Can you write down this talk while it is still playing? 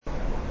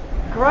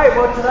Great,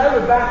 well today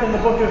we're back in the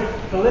book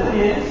of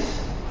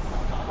Philippians.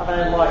 I've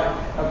had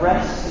a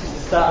rest since the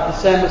start of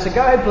December, so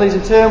go ahead please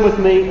and turn with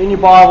me in your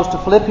Bibles to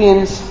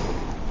Philippians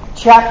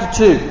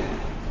chapter 2.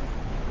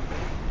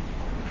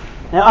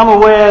 Now I'm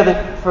aware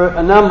that for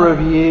a number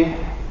of you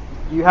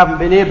haven't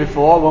been here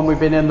before when we've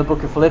been in the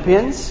book of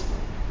Philippians,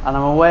 and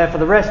I'm aware for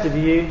the rest of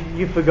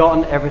you've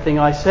forgotten everything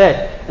I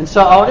said. And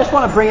so I just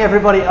want to bring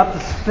everybody up to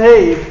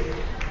speed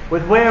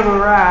with where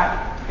we're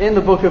at in the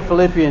book of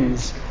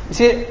Philippians. You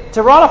see,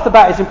 to right off the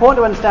bat, it's important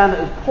to understand that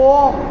as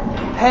Paul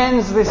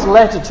pens this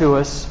letter to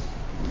us,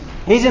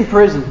 he's in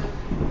prison.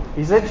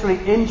 He's literally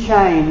in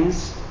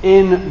chains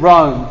in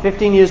Rome.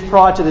 15 years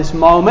prior to this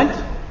moment,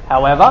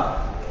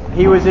 however,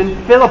 he was in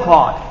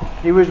Philippi.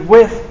 He was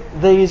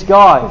with these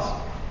guys.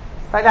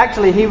 In fact,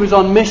 actually, he was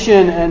on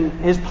mission, and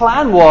his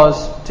plan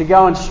was to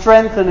go and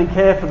strengthen and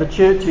care for the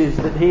churches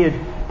that he had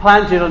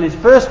planted on his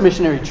first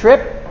missionary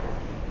trip.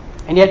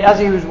 And yet, as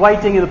he was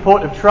waiting in the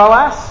port of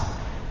Troas,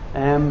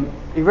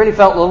 he really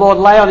felt the Lord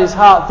lay on his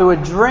heart through a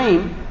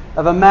dream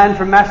of a man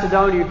from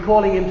Macedonia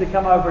calling him to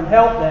come over and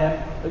help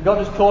them, that God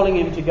was calling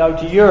him to go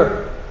to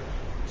Europe.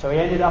 So he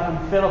ended up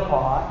in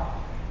Philippi,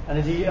 and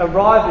as he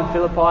arrived in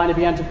Philippi and he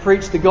began to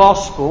preach the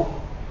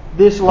gospel,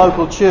 this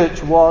local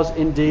church was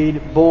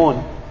indeed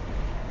born.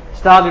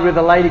 Started with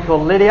a lady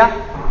called Lydia,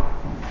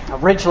 a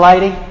rich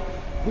lady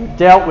who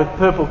dealt with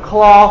purple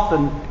cloth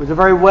and was a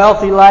very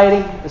wealthy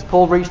lady. As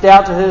Paul reached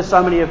out to her,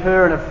 so many of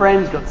her and her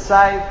friends got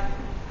saved.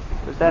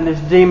 There was then this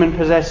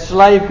demon-possessed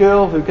slave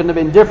girl who couldn't have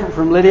been different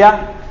from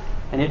Lydia,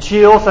 and yet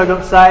she also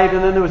got saved.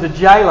 And then there was a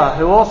jailer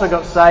who also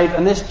got saved,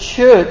 and this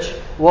church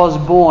was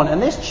born.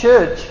 And this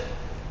church,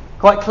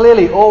 quite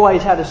clearly,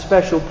 always had a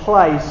special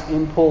place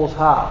in Paul's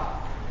heart.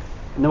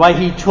 And the way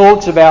he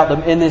talks about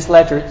them in this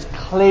letter, it's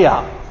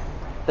clear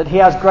that he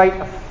has great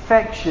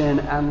affection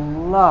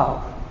and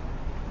love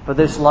for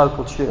this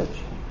local church.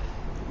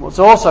 What's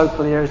also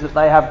clear is that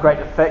they have great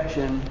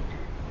affection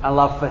and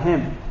love for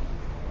him.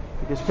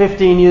 Because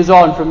 15 years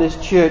on from this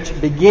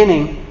church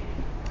beginning,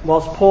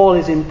 whilst Paul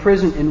is in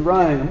prison in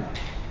Rome,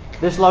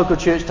 this local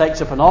church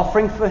takes up an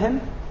offering for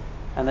him,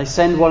 and they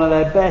send one of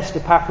their best,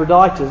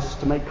 Epaphroditus,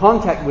 to make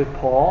contact with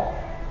Paul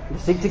and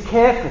to seek to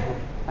care for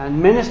him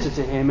and minister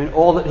to him in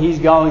all that he's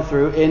going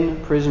through in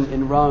prison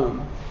in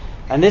Rome.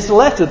 And this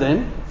letter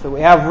then, that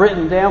we have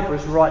written down for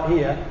us right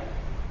here,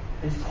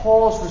 is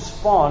Paul's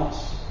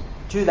response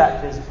to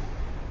that visit.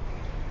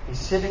 He's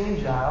sitting in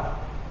jail,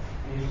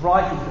 and he's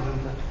writing to them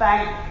to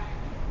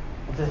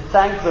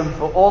thank them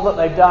for all that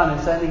they've done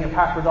in sending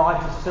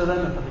Epaphroditus to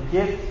them and for the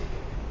gift.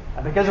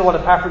 And because of what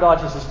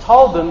Epaphroditus has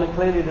told them, that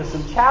clearly there's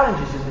some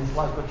challenges in this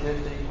local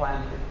church that he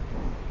planted.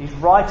 He's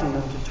writing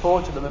them to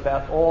talk to them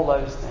about all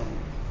those things.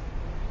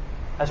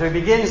 And so he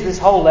begins this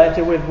whole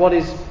letter with what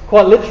is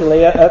quite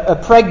literally a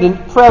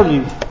pregnant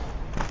prelude.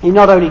 He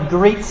not only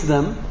greets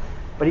them,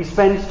 but he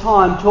spends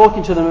time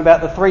talking to them about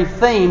the three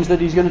themes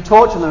that he's going to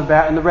talk to them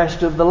about in the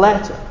rest of the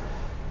letter.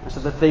 So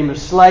the theme of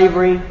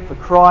slavery for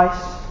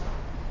Christ,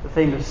 the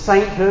theme of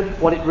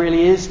sainthood, what it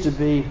really is to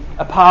be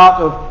a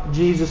part of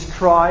Jesus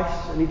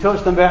Christ. And he talks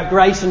to them about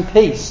grace and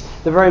peace,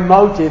 the very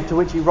motive to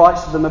which he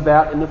writes to them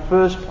about in the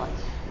first place.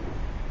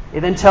 He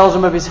then tells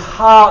them of his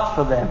heart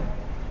for them,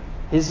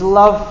 his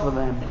love for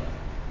them,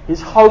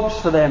 his hopes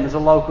for them as a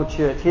local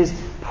church, his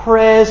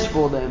prayers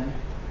for them.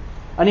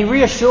 And he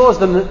reassures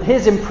them that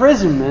his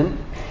imprisonment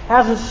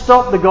hasn't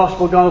stopped the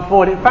gospel going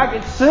forward. In fact,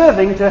 it's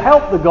serving to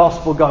help the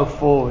gospel go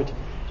forward.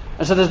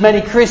 And so there's many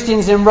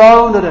Christians in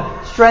Rome that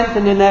are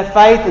strengthened in their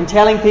faith and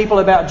telling people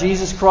about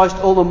Jesus Christ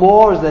all the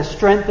more as they're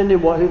strengthened in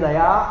who they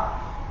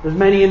are. There's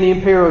many in the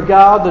Imperial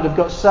Guard that have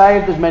got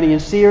saved. There's many in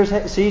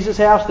Caesar's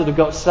house that have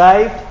got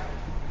saved.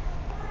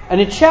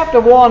 And in chapter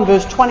 1,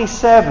 verse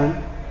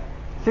 27,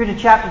 through to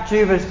chapter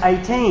 2, verse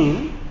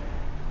 18,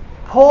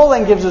 Paul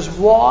then gives us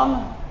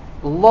one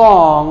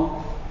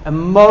long,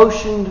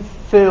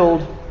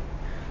 emotion-filled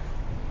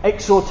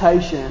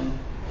exhortation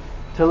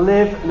to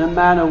live in a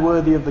manner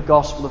worthy of the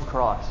gospel of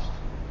Christ.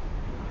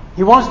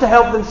 He wants to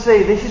help them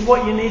see this is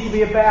what you need to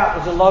be about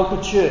as a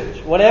local church.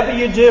 Whatever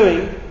you're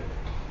doing,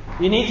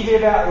 you need to be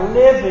about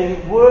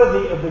living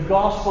worthy of the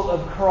gospel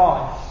of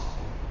Christ.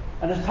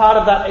 And as part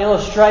of that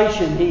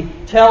illustration, he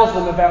tells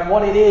them about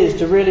what it is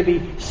to really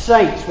be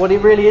saints, what it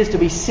really is to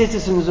be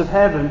citizens of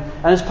heaven.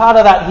 And as part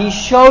of that, he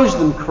shows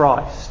them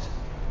Christ.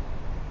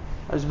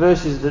 Those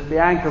verses that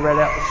Bianca read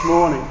out this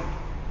morning.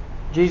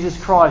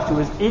 Jesus Christ, who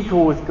was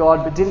equal with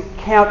God, but didn't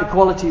count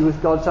equality with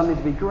God something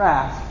to be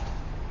grasped,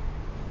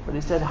 but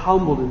instead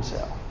humbled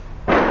himself,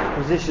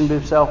 positioned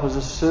himself as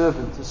a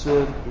servant to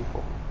serve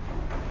people.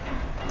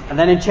 And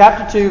then in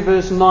chapter 2,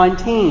 verse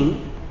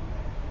 19,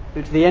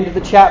 to the end of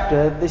the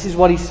chapter, this is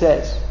what he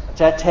says.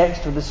 It's our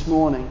text for this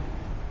morning.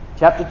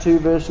 Chapter 2,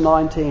 verse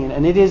 19.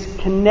 And it is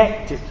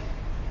connected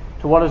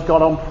to what has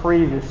gone on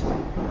previously.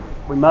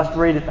 We must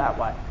read it that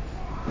way.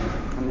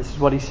 And this is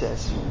what he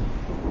says.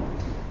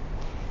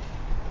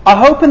 I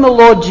hope in the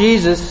Lord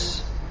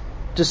Jesus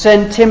to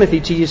send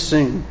Timothy to you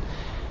soon,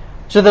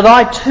 so that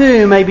I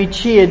too may be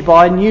cheered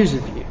by news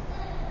of you.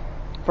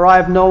 For I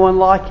have no one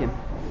like him,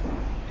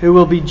 who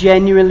will be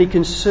genuinely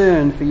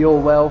concerned for your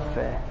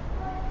welfare.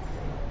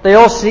 They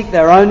all seek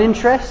their own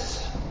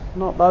interests,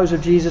 not those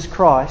of Jesus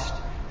Christ.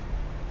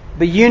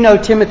 But you know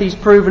Timothy's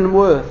proven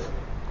worth,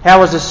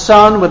 how as a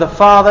son with a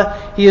father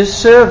he has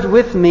served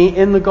with me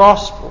in the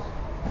gospel.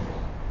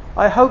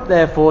 I hope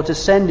therefore to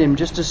send him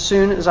just as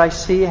soon as I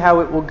see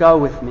how it will go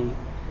with me.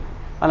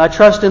 And I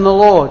trust in the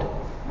Lord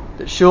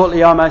that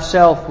shortly I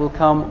myself will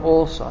come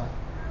also.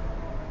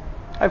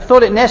 I've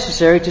thought it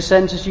necessary to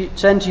send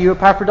to you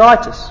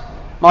Epaphroditus,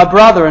 my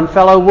brother and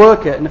fellow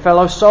worker and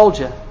fellow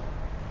soldier,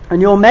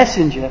 and your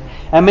messenger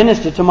and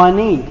minister to my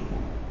need.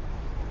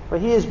 For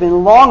he has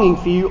been longing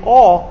for you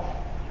all,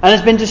 and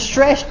has been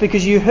distressed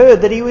because you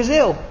heard that he was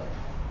ill.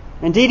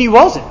 Indeed he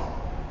was ill,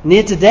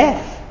 near to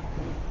death.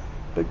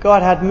 But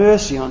God had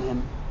mercy on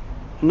him,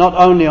 and not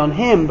only on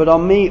him, but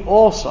on me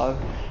also,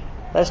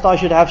 lest I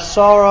should have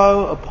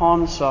sorrow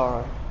upon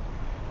sorrow.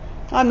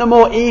 I am the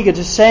more eager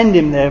to send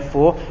him,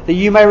 therefore, that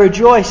you may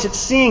rejoice at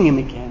seeing him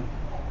again,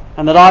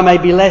 and that I may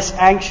be less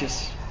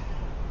anxious.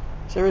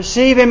 So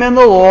receive him in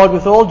the Lord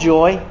with all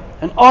joy,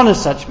 and honour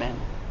such men.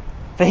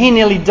 For he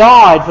nearly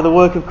died for the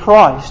work of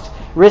Christ,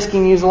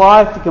 risking his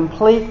life to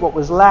complete what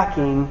was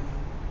lacking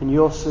in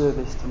your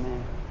service to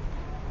me.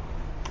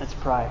 Let's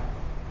pray.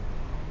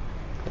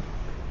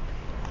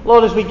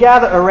 Lord, as we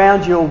gather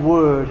around your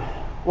word,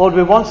 Lord,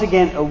 we're once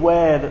again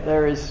aware that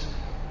there is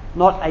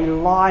not a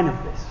line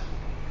of this,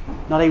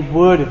 not a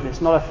word of this,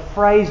 not a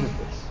phrase of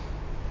this,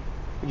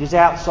 which is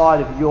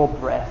outside of your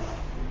breath.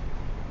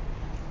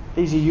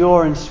 These are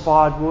your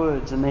inspired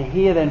words, and they're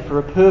here then for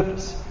a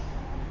purpose.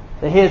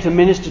 They're here to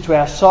minister to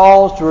our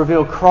souls, to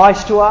reveal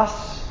Christ to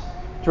us,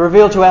 to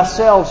reveal to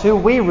ourselves who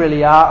we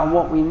really are and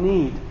what we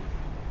need,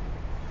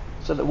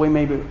 so that we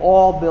may be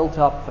all built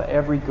up for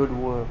every good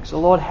work. So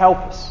Lord, help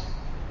us.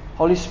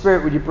 Holy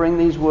Spirit, would you bring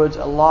these words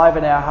alive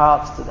in our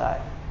hearts today?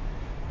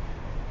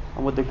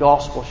 And would the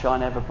gospel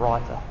shine ever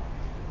brighter?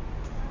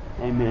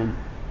 Amen.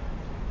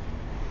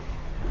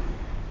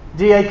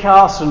 D.A.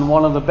 Carson,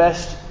 one of the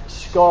best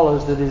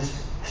scholars that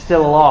is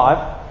still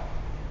alive,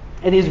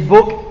 in his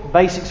book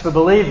Basics for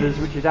Believers,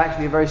 which is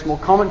actually a very small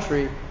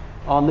commentary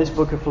on this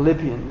book of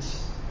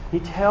Philippians, he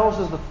tells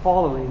us the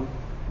following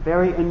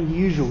very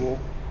unusual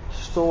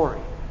story.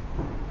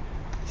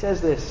 He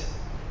says this: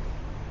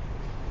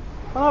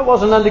 when I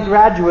was an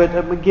undergraduate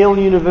at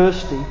McGill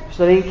University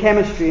studying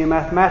chemistry and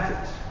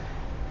mathematics,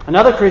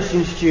 another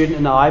Christian student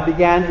and I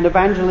began an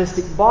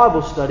evangelistic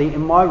Bible study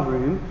in my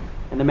room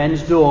in the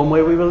men's dorm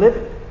where we were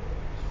living.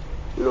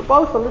 We were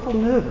both a little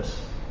nervous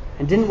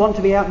and didn't want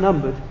to be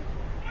outnumbered,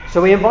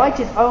 so we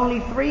invited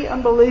only 3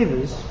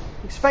 unbelievers,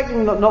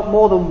 expecting that not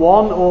more than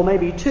 1 or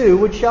maybe 2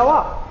 would show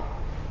up.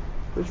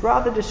 It was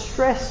rather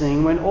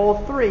distressing when all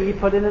 3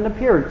 put in an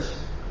appearance.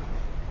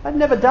 I'd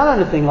never done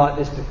anything like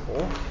this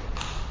before.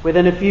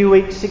 Within a few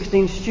weeks,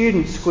 16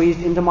 students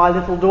squeezed into my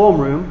little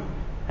dorm room,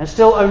 and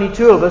still only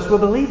 2 of us were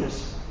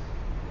believers.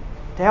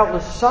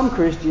 Doubtless some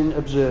Christian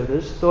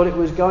observers thought it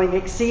was going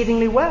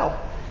exceedingly well,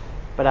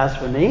 but as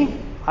for me,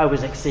 I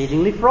was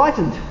exceedingly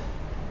frightened.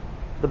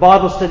 The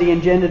Bible study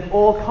engendered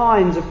all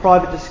kinds of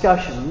private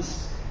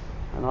discussions,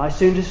 and I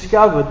soon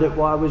discovered that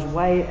I was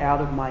way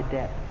out of my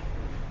depth.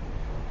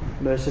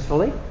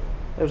 Mercifully,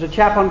 there was a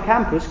chap on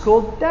campus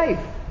called Dave,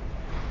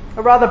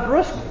 a rather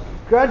brusque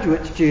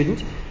graduate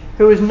student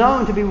who was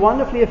known to be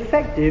wonderfully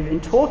effective in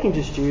talking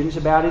to students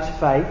about his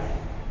faith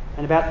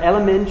and about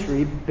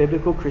elementary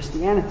biblical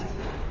Christianity.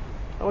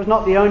 I was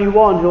not the only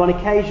one who on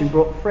occasion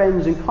brought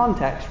friends and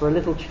contacts for a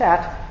little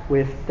chat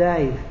with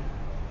Dave.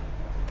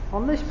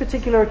 On this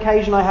particular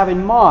occasion I have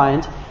in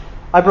mind,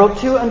 I brought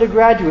 2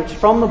 undergraduates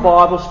from the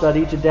Bible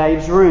study to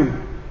Dave's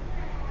room.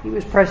 He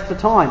was pressed for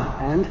time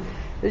and,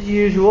 as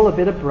usual, a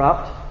bit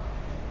abrupt,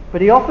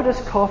 but he offered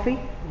us coffee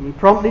and he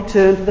promptly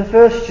turned to the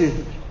first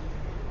student.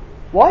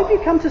 "Why have you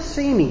come to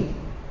see me?"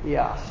 he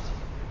asked.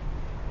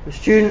 The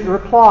student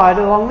replied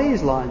along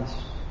these lines: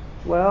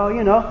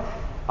 "Well,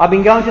 I've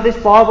been going to this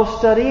Bible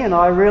study and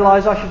I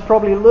realise I should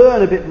probably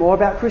learn a bit more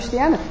about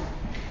Christianity.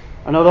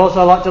 And I'd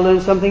also like to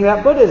learn something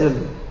about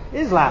Buddhism,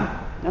 Islam,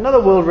 and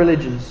other world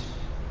religions.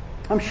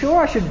 I'm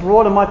sure I should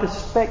broaden my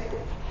perspective.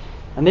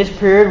 And this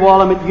period while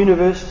I'm a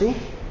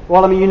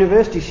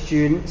university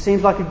student,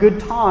 seems like a good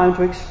time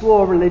to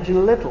explore religion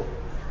a little.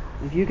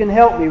 If you can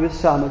help me with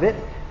some of it,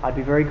 I'd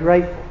be very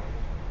grateful."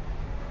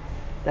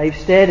 Dave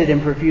stared at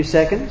him for a few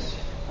seconds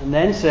and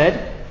then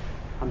said,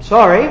 "I'm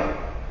sorry,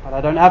 but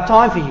I don't have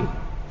time for you."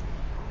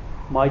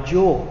 My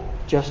jaw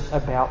just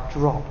about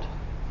dropped.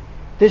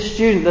 This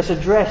student thus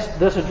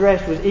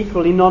addressed was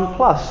equally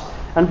nonplussed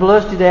and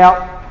blurted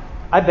out,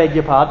 "I beg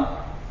your pardon?"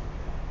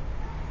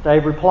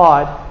 Dave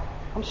replied,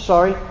 "I'm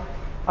sorry,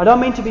 I don't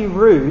mean to be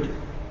rude,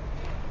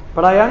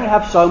 but I only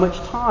have so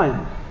much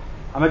time.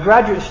 I'm a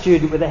graduate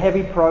student with a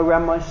heavy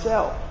program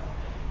myself.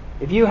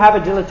 If you have a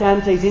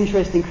dilettante's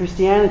interest in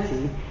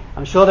Christianity,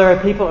 I'm sure there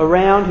are people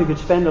around who could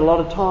spend a lot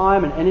of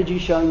time and energy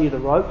showing you the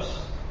ropes.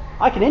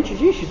 I can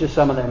introduce you to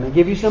some of them and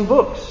give you some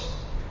books.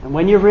 And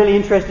when you're really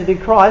interested in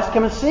Christ,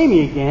 come and see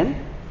me again.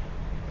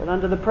 But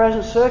under the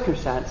present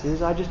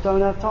circumstances, I just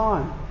don't have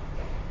time."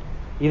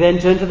 He then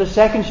turned to the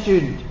second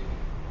student.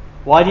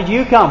 Why did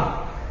you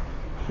come?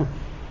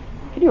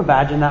 Can you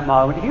imagine that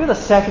moment? If you were the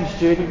second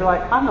student, you'd be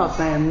like, I'm not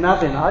saying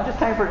nothing. I just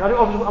came for it.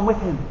 I'm with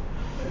him.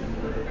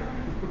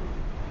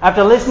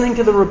 After listening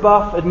to the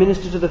rebuff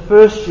administered to the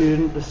first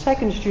student, the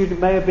second student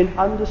may have been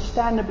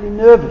understandably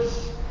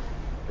nervous.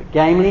 But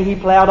gamely he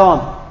ploughed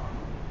on.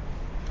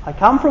 I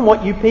come from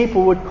what you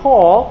people would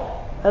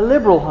call a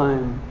liberal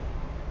home.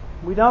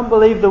 We don't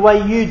believe the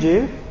way you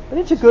do, but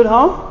it's a good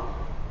home.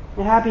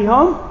 A happy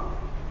home.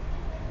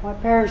 My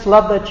parents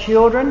loved their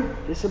children,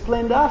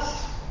 disciplined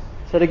us,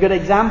 set a good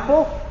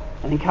example,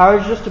 and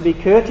encouraged us to be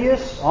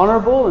courteous,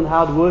 honourable, and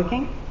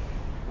hard-working.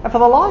 And for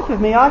the life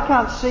of me, I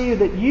can't see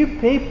that you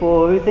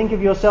people who think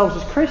of yourselves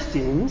as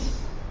Christians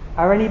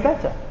are any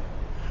better.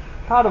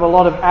 Part of a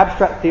lot of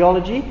abstract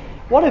theology.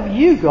 What have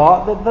you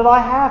got that I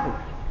haven't?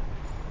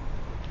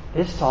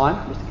 This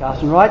time, Mr.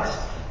 Carson writes,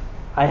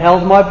 I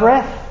held my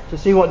breath to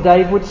see what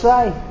Dave would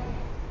say.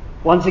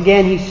 Once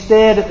again, he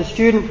stared at the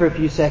student for a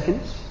few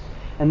seconds,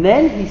 and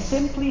then he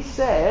simply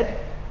said,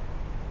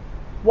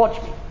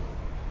 watch me.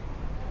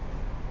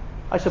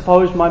 I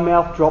suppose my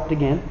mouth dropped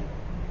again.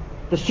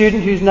 The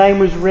student whose name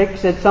was Rick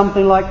said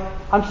something like,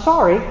 I'm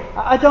sorry,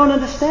 I don't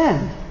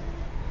understand.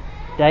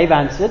 Dave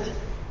answered,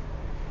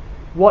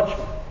 watch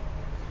me.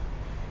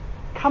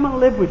 Come and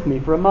live with me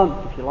for a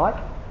month if you like.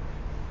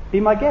 Be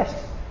my guest.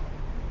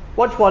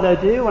 Watch what I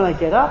do when I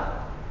get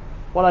up,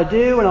 what I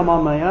do when I'm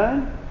on my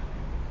own,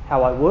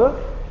 how I work,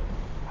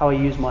 how I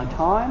use my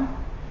time,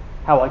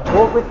 how I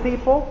talk with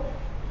people,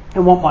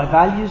 and what my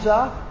values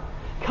are.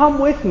 Come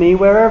with me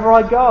wherever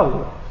I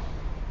go.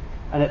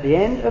 And at the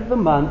end of the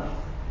month,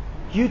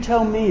 you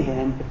tell me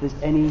then if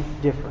there's any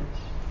difference.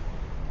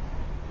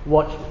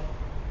 Watch me.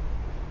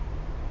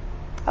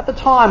 At the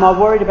time, I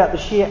worried about the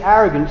sheer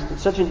arrogance that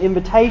such an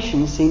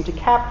invitation seemed to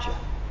capture.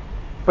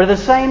 But at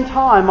the same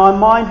time, my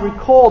mind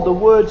recalled the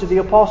words of the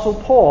Apostle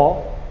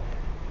Paul,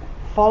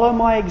 follow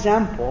my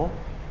example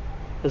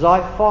as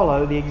I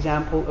follow the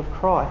example of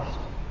Christ.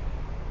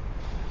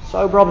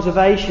 Sober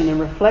observation and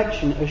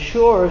reflection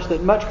assure us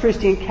that much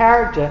Christian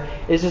character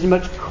is as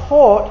much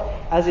caught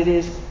as it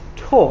is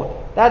taught.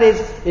 That is,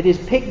 it is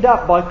picked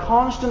up by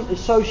constant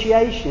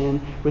association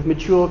with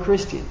mature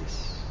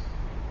Christians.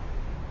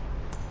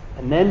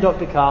 And then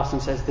Dr.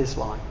 Carson says this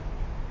line.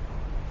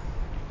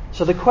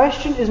 So the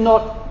question is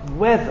not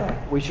whether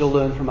we shall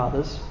learn from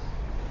others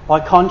by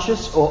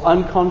conscious or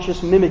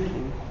unconscious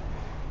mimicking,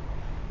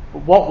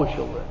 but what we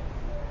shall learn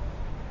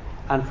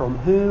and from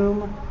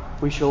whom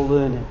we shall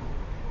learn it.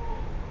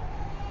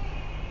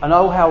 And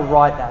oh, how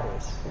right that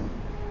is.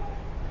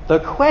 The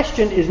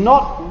question is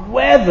not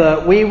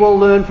whether we will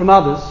learn from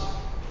others,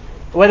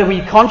 whether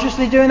we're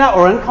consciously doing that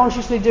or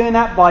unconsciously doing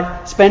that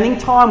by spending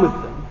time with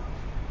them.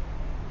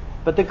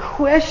 But the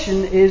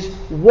question is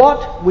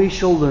what we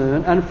shall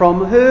learn and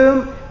from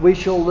whom we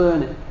shall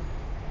learn it.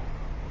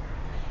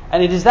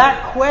 And it is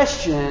that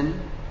question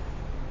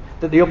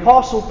that the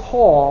Apostle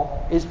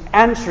Paul is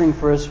answering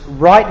for us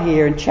right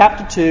here in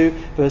chapter 2,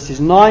 verses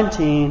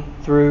 19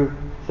 through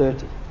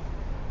 30.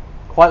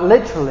 Quite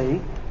literally,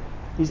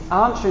 he's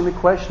answering the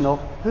question of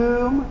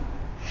whom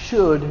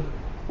should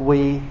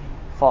we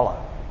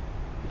follow,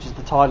 which is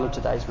the title of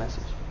today's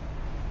message.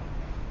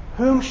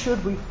 Whom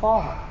should we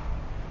follow?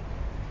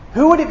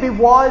 Who would it be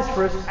wise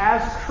for us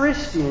as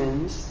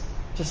Christians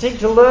to seek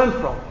to learn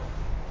from?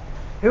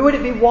 Who would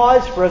it be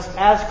wise for us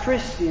as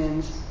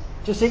Christians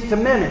to seek to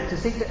mimic, to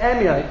seek to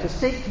emulate, to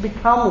seek to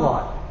become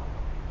like?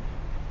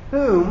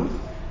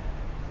 Whom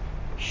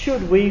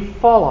should we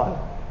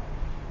follow?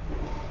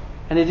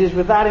 And it is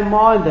with that in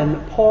mind then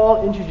that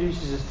Paul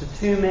introduces us to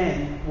two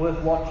men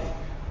worth watching.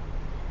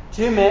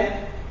 Two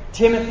men,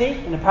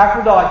 Timothy and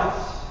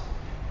Epaphroditus,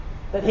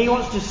 that he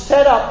wants to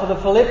set up for the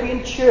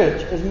Philippian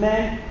church as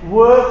men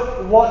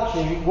worth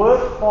watching,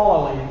 worth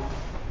following,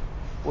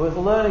 worth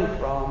learning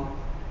from,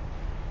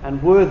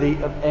 and worthy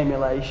of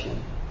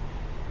emulation.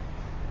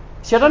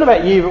 See, I don't know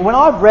about you, but when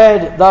I've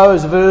read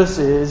those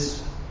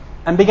verses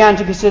and began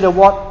to consider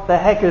what the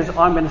heckers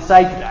I'm going to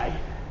say today,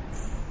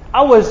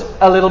 I was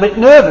a little bit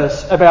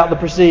nervous about the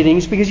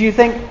proceedings because you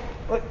think,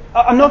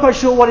 I'm not quite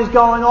sure what is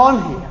going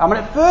on here. I mean,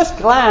 at first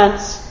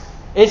glance,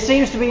 it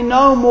seems to be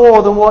no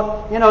more than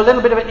what, a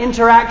little bit of an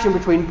interaction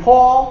between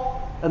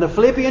Paul and the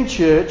Philippian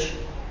church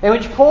in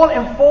which Paul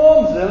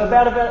informs them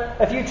about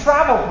a few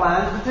travel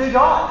plans for two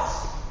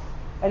guys.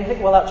 And you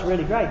think, well, that's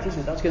really great, isn't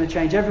it? That's going to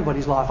change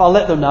everybody's life. I'll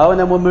let them know and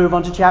then we'll move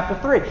on to chapter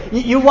 3.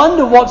 You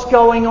wonder what's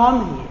going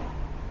on here.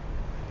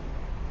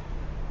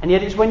 And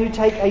yet it's when you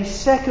take a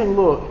second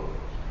look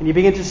and you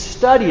begin to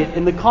study it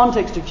in the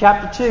context of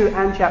chapter 2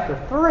 and chapter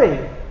 3,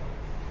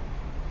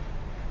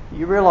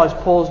 you realise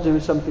Paul's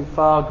doing something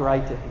far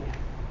greater here.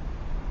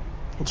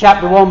 In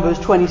chapter 1, verse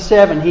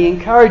 27, he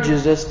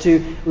encourages us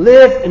to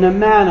live in a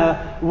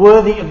manner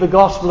worthy of the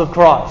gospel of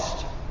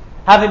Christ.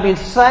 Having been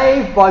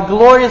saved by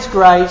glorious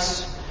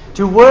grace,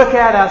 to work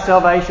out our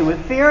salvation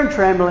with fear and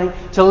trembling,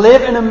 to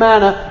live in a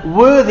manner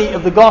worthy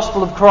of the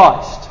gospel of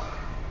Christ.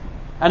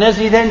 And as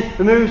he then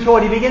moves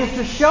forward, he begins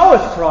to show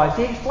us Christ.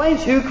 He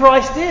explains who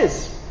Christ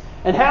is.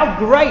 and how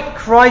great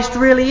Christ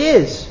really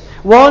is.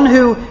 One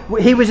who,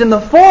 he was in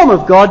the form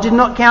of God, did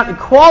not count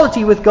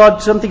equality with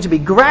God something to be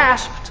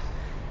grasped,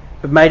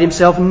 but made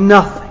himself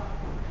nothing,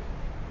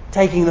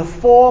 taking the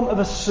form of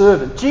a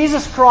servant.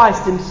 Jesus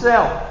Christ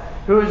himself,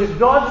 who is at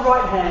God's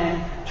right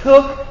hand,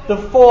 took the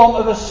form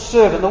of a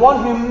servant. The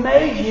one who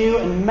made you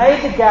and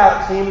made the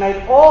galaxy and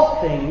made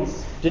all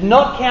things did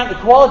not count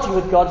equality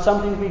with God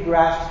something to be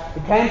grasped,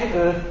 but came to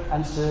earth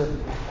and served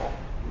people.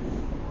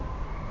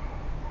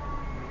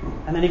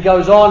 And then he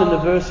goes on in the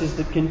verses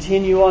that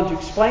continue on to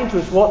explain to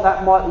us what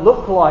that might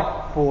look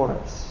like for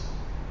us.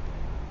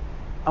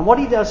 And what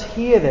he does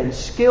here then,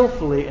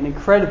 skillfully and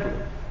incredibly,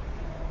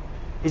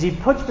 is he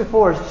puts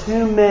before us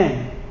two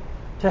men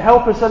to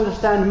help us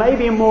understand,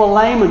 maybe in more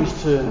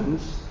layman's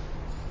terms,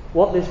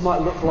 what this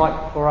might look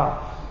like for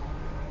us.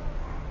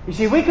 You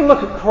see, we can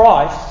look at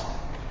Christ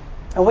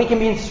and we can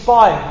be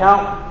inspired,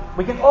 can't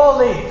we? We can all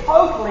leave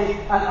totally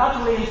and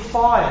utterly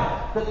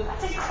inspired.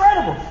 That's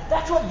incredible.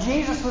 That's what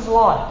Jesus was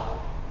like.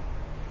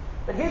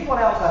 But here's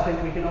what else I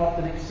think we can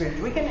often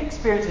experience. We can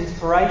experience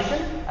inspiration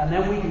and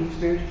then we can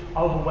experience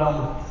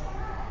overwhelmment.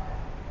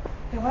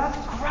 Well, that's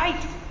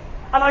great.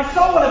 And I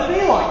so want to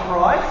be like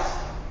Christ,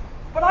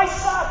 but I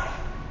suck.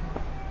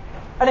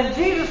 And if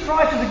Jesus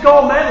Christ is a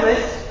gold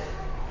medalist,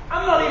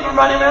 I'm not even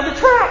running around the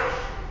track.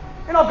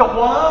 You know, I've got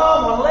one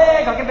arm, one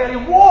leg, I can barely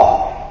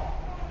walk.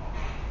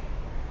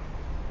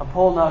 And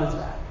Paul knows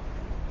that.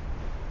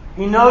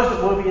 He knows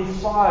that we'll be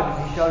inspired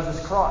as he shows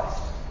us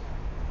Christ.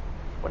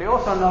 But he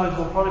also knows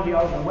we'll probably be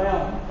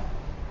overwhelmed.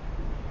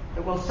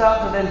 That we'll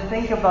start to then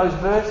think of those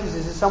verses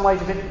as in some ways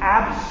a bit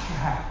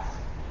abstract,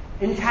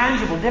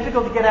 intangible,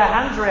 difficult to get our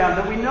hands around.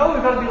 That we know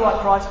we've got to be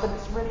like Christ, but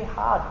it's really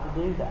hard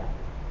to do that.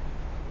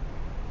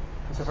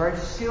 And so very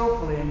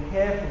skillfully and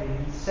carefully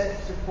he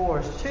sets before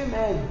us two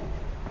men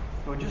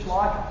who are just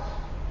like us.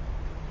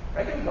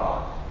 Regular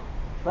guys.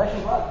 Flesh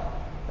and blood.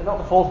 They're not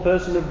the fourth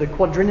person of the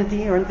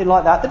quadrinity or anything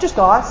like that. They're just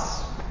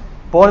guys.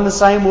 Born in the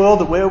same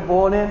world that we were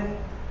born in.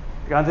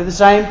 Going through the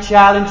same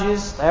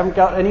challenges. They haven't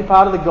got any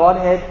part of the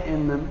Godhead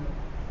in them.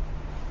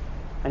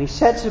 And he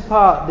sets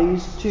apart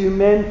these two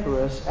men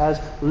for us as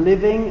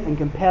living and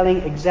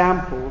compelling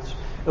examples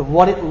of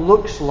what it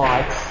looks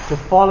like to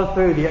follow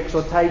through the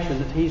exhortation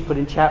that he's put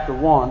in chapter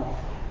 1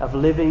 of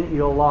living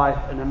your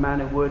life in a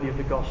manner worthy of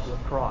the gospel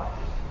of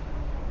Christ.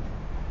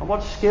 And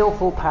what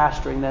skillful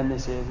pastoring then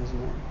this is,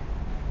 isn't it?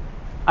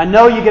 I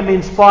know you're going to be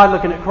inspired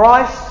looking at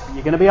Christ, but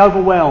you're going to be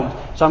overwhelmed.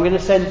 So I'm going to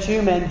send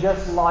two men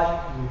just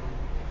like you,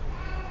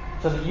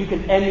 so that you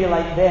can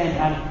emulate them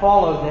and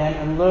follow them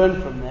and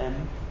learn from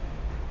them.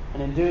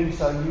 And in doing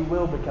so, you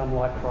will become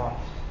like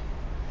Christ.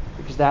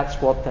 Because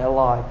that's what they're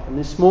like. And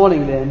this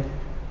morning then,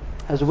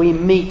 as we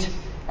meet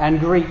and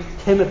greet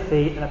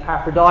Timothy and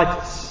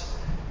Epaphroditus,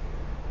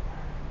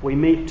 we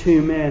meet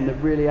two men that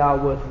really are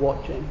worth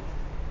watching.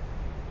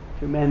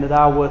 Two men that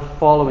are worth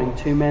following.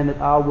 Two men that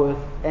are worth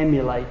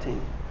emulating.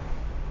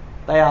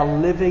 They are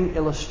living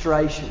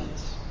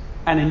illustrations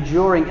and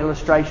enduring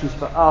illustrations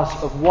for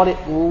us of what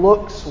it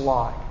looks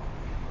like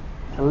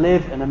to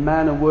live in a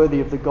manner worthy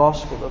of the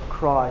gospel of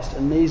Christ.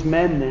 And these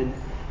men then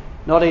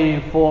not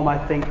only form, I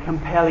think,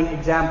 compelling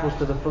examples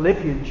to the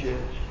Philippian church,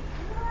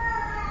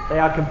 they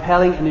are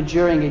compelling and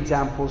enduring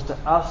examples to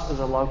us as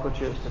a local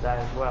church today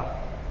as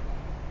well.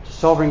 To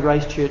Sovereign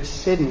Grace Church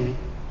Sydney,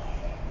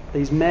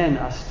 these men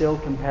are still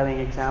compelling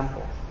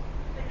examples.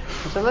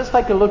 And so let's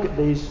take a look at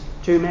these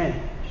two men.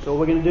 That's all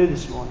we're going to do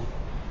this morning.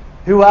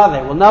 Who are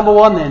they? Well, number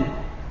one then,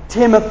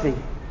 Timothy.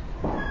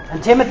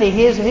 And Timothy,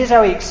 here's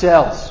how he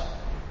excels.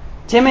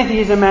 Timothy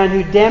is a man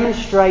who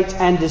demonstrates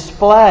and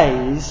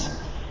displays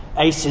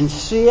a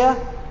sincere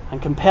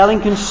and compelling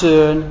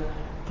concern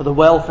for the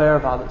welfare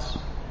of others.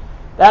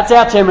 That's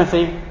our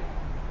Timothy.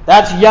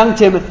 That's young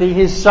Timothy,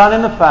 his son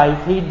in the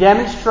faith. He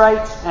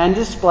demonstrates and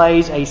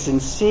displays a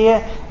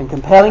sincere and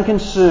compelling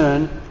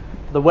concern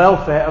for the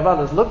welfare of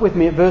others. Look with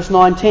me at verse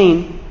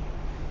 19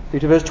 through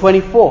to verse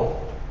 24.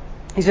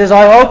 He says,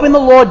 I hope in the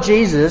Lord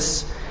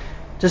Jesus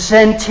to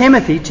send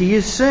Timothy to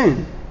you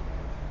soon,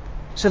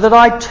 so that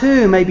I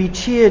too may be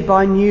cheered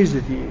by news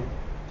of you.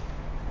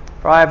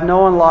 For I have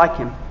no one like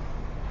him,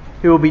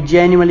 who will be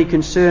genuinely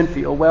concerned for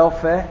your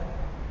welfare.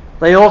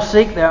 They all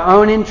seek their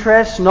own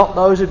interests, not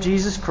those of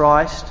Jesus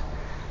Christ.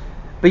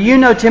 But you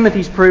know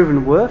Timothy's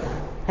proven worth,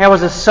 how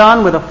as a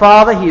son with a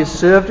father he has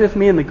served with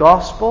me in the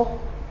gospel.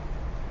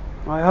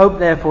 I hope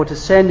therefore to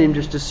send him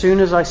just as soon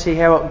as I see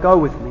how it will go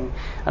with me,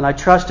 and I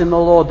trust in the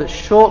Lord that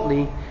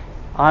shortly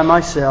I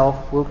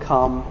myself will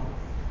come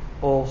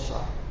also.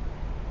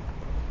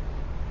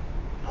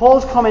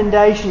 Paul's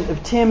commendation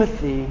of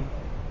Timothy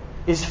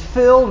is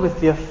filled with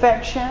the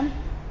affection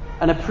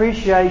and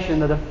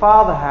appreciation that a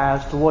father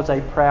has towards a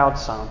proud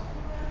son.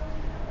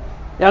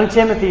 Young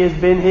Timothy has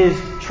been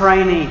his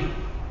trainee.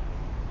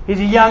 He's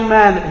a young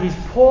man that he's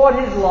poured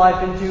his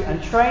life into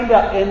and trained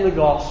up in the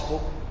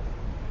gospel.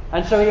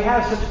 And so he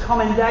has such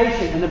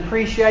commendation and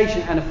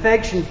appreciation and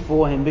affection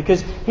for him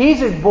because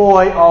he's a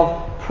boy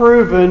of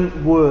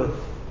proven worth.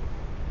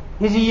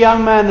 He's a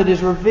young man that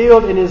has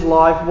revealed in his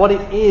life what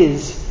it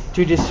is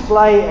to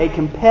display a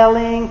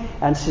compelling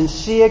and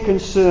sincere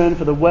concern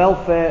for the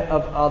welfare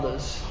of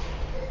others.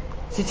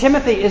 See,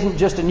 Timothy isn't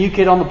just a new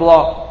kid on the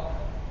block.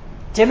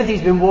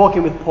 Timothy's been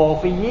walking with Paul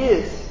for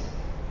years.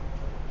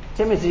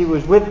 Timothy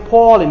was with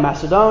Paul in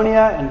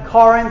Macedonia, in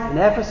Corinth, in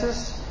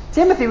Ephesus.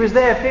 Timothy was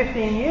there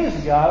 15 years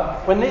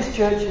ago when this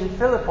church in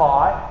Philippi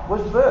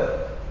was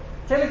birthed.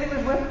 Timothy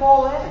was with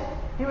Paul then.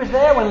 He was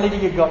there when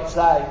Lydia got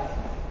saved.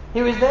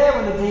 He was there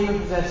when the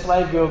demon-possessed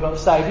slave girl got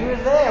saved. He was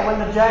there when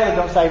the jailer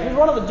got saved. He was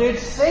one of the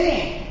dudes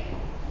singing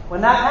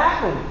when that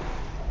happened.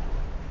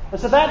 And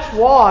so that's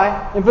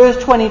why, in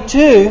verse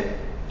 22,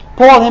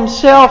 Paul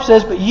himself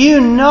says, but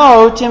you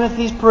know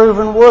Timothy's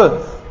proven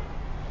worth.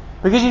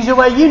 Because he said,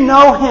 well, you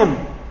know him.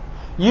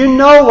 You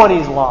know what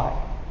he's like.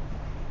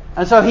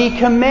 And so he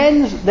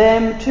commends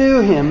them to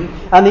him.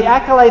 And the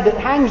accolade that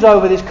hangs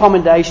over this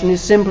commendation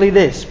is simply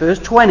this. Verse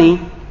 20,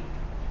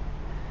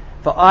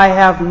 for I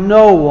have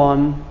no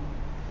one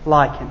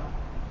like him.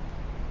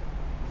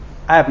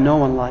 I have no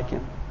one like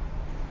him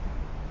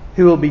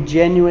who will be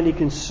genuinely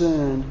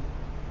concerned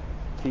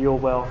for your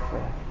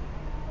welfare.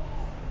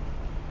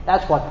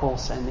 That's why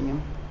Paul's sending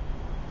him.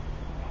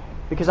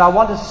 Because I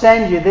want to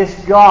send you this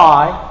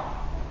guy,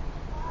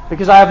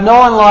 because I have no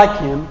one like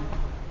him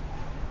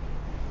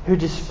who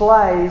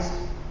displays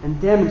and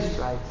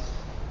demonstrates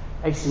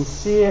a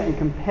sincere and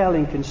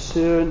compelling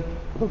concern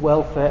for the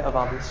welfare of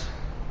others.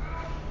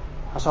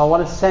 And so I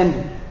want to send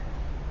him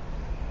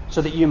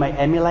so that you may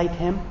emulate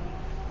him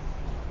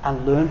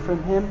and learn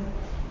from him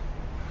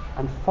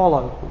and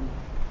follow him.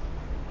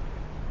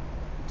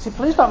 See,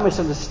 please don't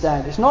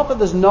misunderstand. It's not that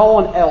there's no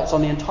one else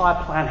on the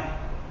entire planet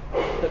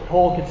that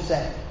Paul could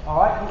send.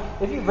 Alright?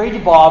 If you read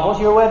your Bibles,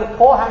 you're aware that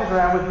Paul hangs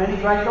around with many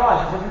great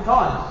guys at different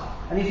times.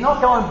 And he's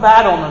not going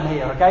bad on them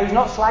here, okay? He's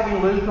not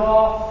slagging Luke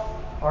off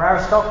or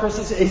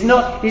Aristarchus. He's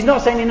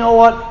not saying, you know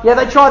what, yeah,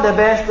 they tried their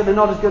best, but they're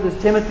not as good as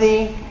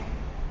Timothy.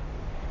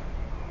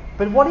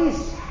 But what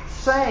he's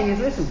saying is,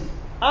 listen,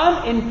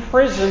 I'm in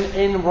prison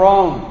in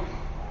Rome.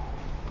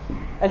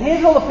 And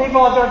here's all the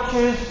people I've got to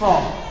choose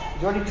from.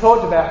 He's already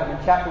talked about them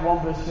in chapter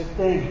 1, verse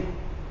 15.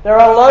 There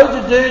are loads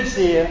of dudes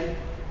here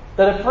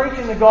that are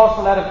preaching the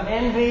gospel out of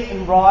envy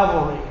and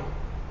rivalry.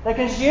 They're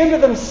consumed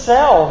with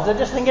themselves. They're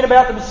just thinking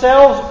about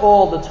themselves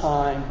all the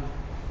time.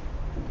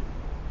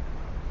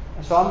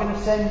 And so I'm going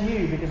to send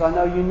you, because I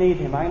know you need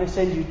him. I'm going to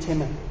send you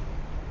Timothy,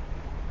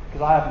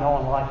 because I have no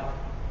one like him.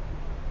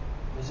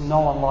 There's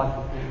no one like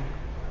him.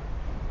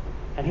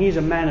 And he's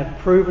a man of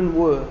proven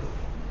worth.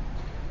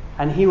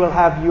 And he will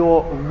have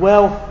your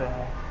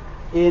welfare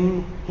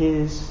in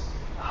his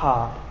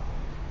heart.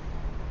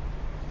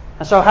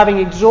 And so, having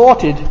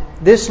exhorted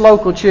this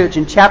local church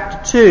in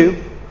chapter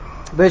 2,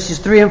 verses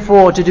 3 and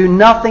 4, to do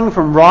nothing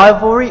from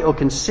rivalry or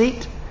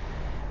conceit,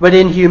 but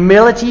in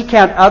humility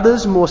count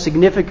others more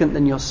significant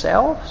than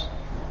yourselves.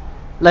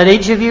 Let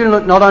each of you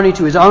look not only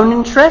to his own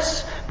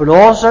interests, but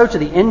also to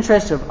the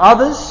interests of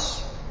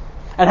others.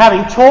 And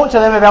having talked to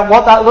them about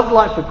what that looked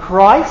like for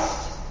Christ,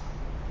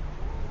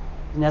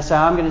 now say,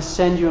 I'm going to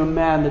send you a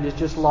man that is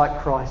just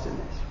like Christ in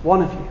this.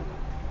 One of you.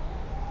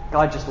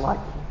 Guy just like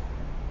you.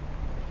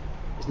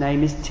 His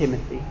name is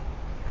Timothy.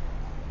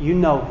 You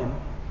know him.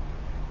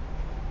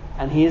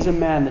 And he is a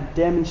man that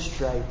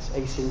demonstrates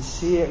a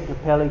sincere and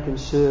compelling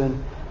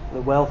concern for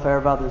the welfare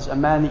of others. A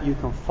man that you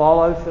can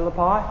follow,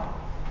 Philippi.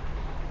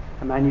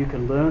 A man you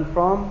can learn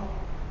from.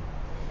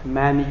 A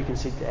man that you can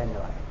seek to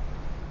emulate.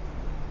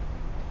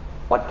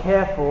 What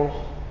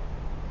careful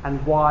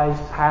and wise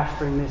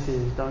pastoring this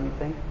is, don't you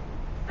think?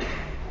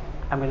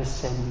 I'm going to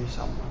send you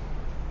someone.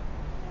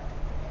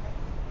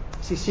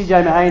 See, C.J.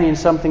 Mahaney, in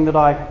something that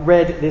I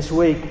read this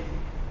week,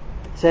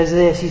 says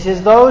this. He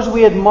says, those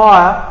we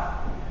admire,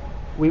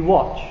 we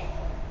watch.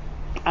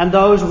 And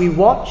those we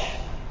watch,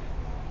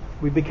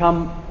 we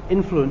become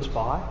influenced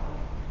by.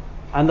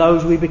 And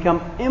those we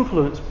become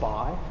influenced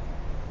by,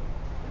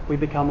 we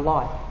become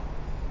like.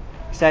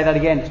 Say that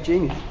again, it's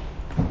genius.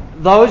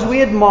 Those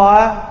we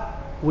admire,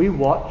 we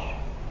watch.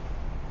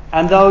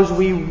 And those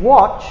we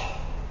watch,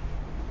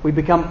 we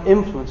become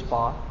influenced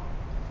by.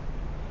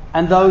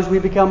 And those we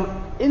become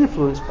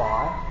influenced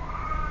by,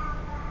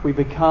 we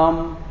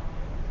become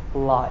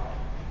like.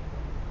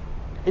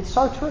 It's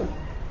so true.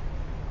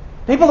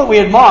 People that we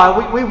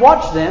admire, we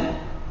watch them.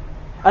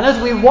 And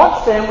as we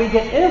watch them, we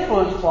get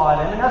influenced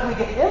by them. And as we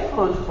get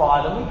influenced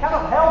by them, we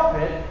cannot help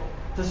it,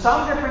 to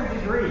some different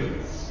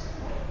degrees,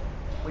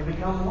 we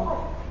become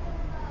like.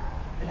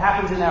 It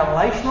happens in our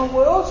relational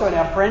world, so in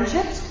our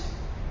friendships,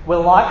 we're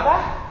like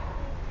that.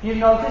 If you've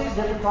noticed, at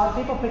different times,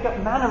 people pick up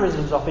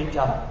mannerisms off each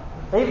other.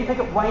 They even pick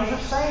up ways of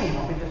saying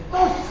off each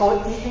other.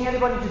 Don't teaching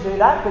anybody to do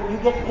that, but you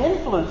get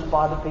influenced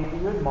by the people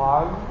you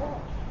admire and you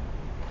watch.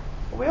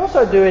 But we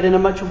also do it in a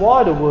much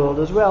wider world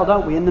as well,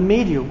 don't we? In the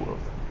media world.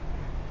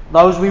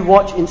 Those we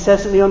watch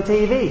incessantly on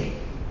TV,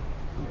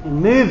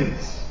 in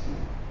movies,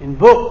 in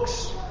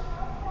books,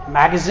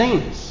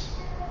 magazines.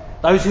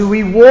 Those who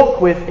we walk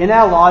with in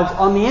our lives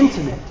on the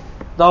internet.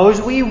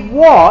 Those we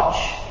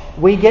watch,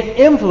 we get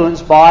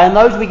influenced by. And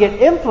those we get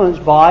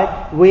influenced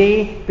by,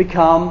 we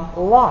become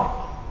like.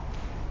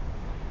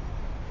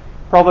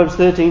 Proverbs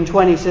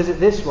 13:20 says it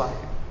this way,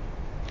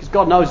 because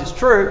God knows it's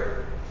true.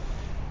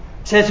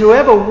 It says,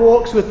 whoever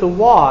walks with the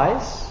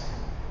wise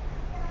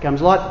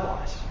becomes like the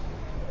wise,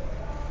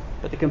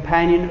 but the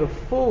companion of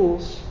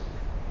fools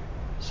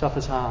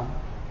suffers harm.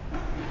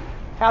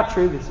 How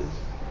true this is.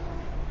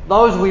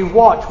 Those we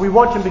watch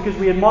them because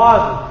we admire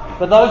them.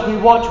 But those we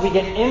watch, we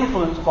get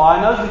influenced by.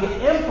 And those we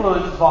get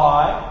influenced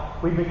by,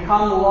 we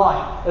become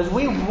like. As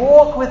we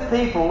walk with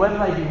people, whether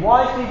they be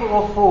wise people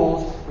or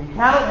fools, we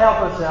cannot help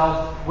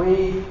ourselves.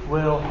 We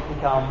will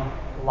become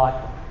like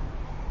them.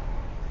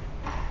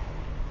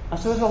 And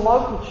so as a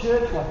local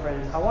church, my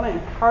friends, I want to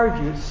encourage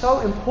you. It's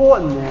so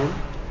important then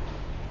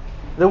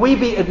that we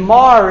be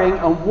admiring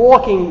and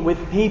walking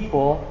with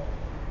people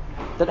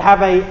that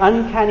have an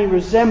uncanny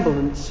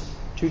resemblance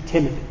to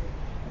Timothy.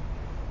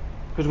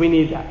 Because we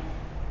need that.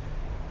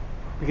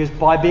 Because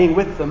by being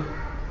with them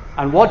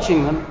and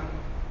watching them,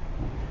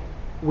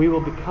 we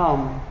will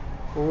become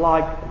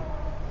like them.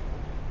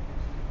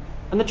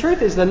 And the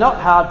truth is, they're not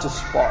hard to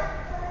spot.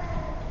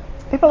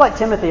 People like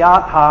Timothy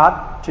aren't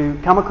hard to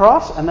come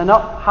across, and they're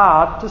not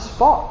hard to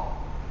spot.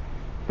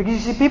 Because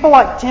you see, people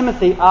like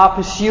Timothy are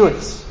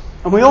pursuers.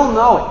 And we all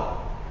know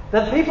it.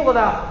 They're people that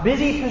are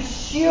busy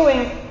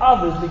pursuing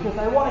others because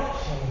they want to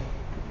care.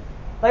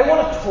 They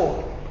want to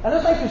talk. And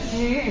as they pursue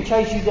you and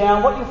chase you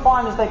down, what you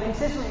find is they're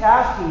consistently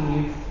asking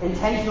you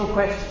intentional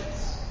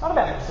questions. Not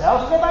about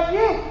themselves, but about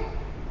you.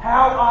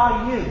 How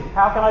are you?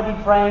 How can I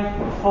be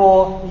praying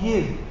for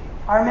you?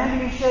 I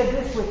remember you shared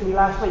this with me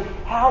last week.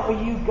 How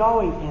are you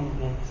going in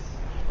this?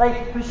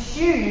 They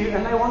pursue you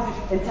and they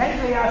want to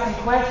intentionally ask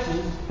you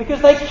questions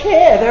because they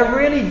care. They're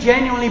really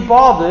genuinely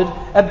bothered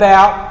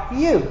about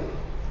you.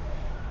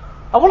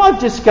 And what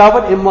I've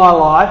discovered in my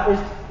life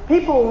is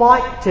people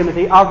like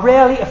Timothy are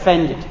rarely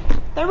offended.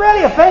 They're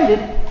rarely offended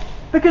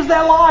because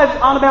their lives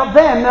aren't about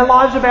them, their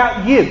lives are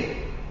about you.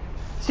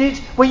 See,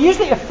 we're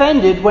usually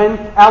offended when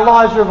our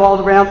lives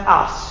revolve around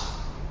us.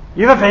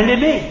 You've offended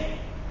me.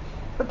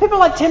 But people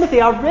like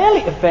Timothy are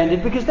rarely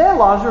offended because their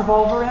lives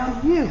revolve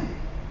around you.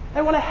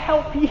 They want to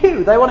help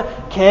you. They want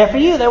to care for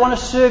you. They want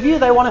to serve you.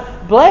 They want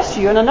to bless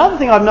you. And another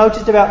thing I've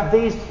noticed about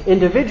these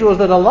individuals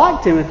that are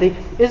like Timothy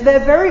is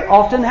they're very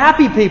often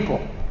happy people.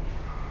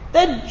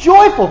 They're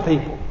joyful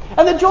people.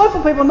 And they're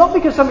joyful people not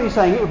because somebody's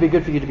saying it would be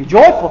good for you to be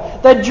joyful.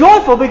 They're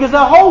joyful because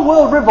the whole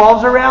world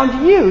revolves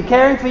around you,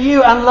 caring for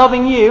you and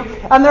loving you.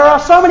 And there are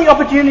so many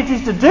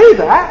opportunities to do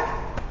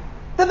that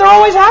they're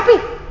always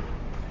happy.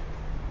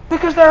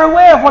 Because they're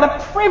aware of what a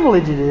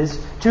privilege it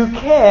is to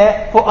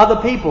care for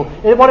other people.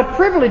 What a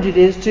privilege it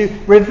is to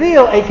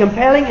reveal a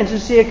compelling and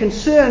sincere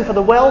concern for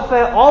the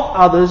welfare of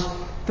others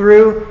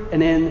through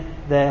and in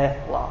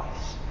their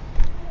lives.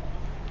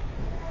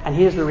 And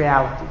here's the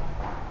reality.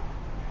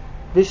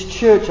 This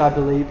church, I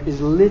believe,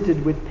 is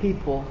littered with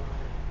people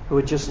who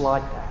are just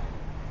like that.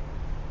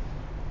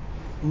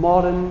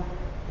 Modern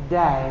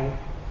day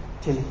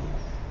Timothy.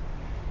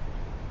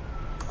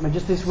 I mean,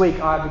 just this week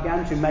I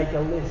began to make a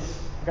list.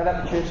 I got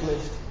out the church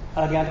list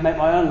and I began to make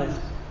my own list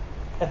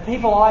of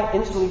people I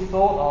instantly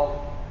thought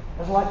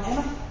of as like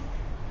Timothy.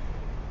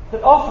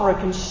 That offer a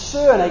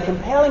concern, a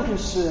compelling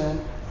concern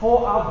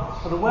for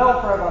others, for the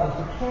welfare of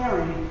others, for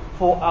caring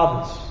for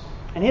others.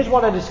 And here's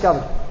what I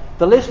discovered.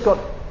 The list got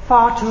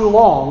far too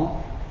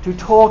long to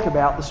talk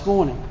about this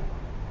morning.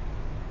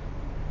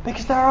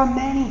 Because there are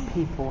many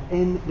people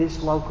in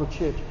this local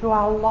church who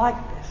are like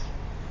this.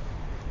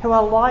 Who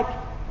are like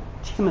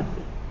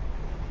Timothy.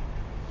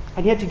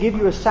 And yet, to give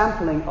you a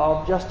sampling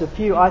of just a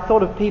few, I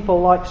thought of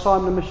people like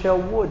Simon and Michelle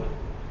Wood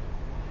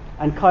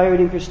and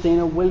Coyote and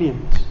Christina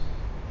Williams.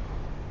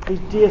 These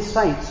dear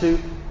saints who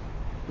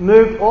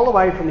moved all the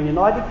way from the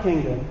United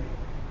Kingdom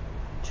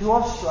to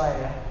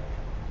Australia,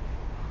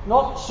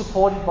 not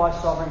supported by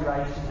sovereign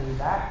grace to do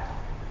that,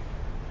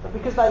 but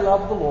because they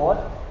loved the Lord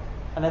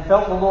and they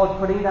felt the Lord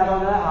putting that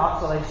on their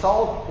hearts, so they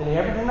sold nearly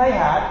everything they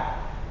had,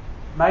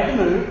 made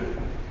the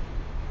move,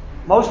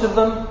 most of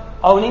them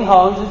owning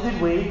homes, as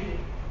did we,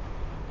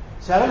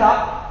 selling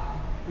up,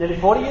 nearly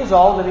 40 years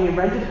old, living in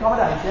rented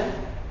accommodation.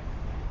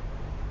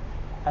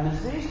 And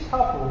as these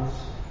couples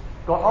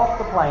got off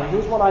the plane,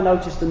 here's what I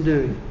noticed them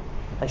do.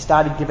 They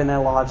started giving their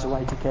lives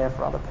away to care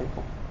for other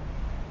people.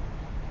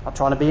 Not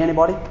trying to be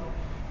anybody,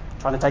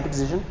 trying to take a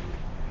position.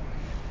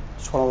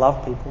 Just want to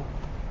love people.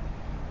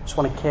 Just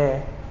want to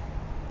care.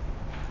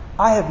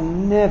 I have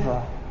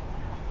never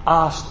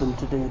asked them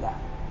to do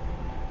that.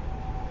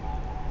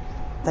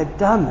 They've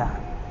done that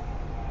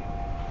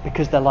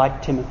because they're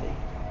like Timothy.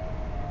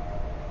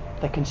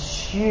 They're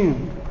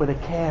consumed with a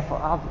care for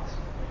others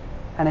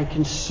and a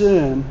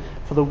concern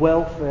for the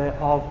welfare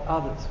of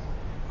others.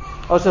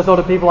 I also thought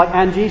of people like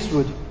Ange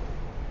Eastwood,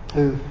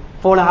 who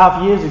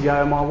 4.5 years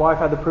ago my wife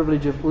had the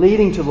privilege of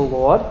leading to the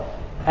Lord,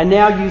 and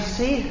now you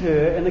see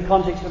her in the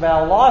context of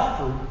our life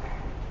group,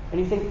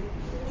 and you think,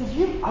 did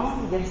you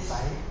only get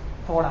saved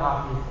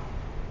 4.5 years ago?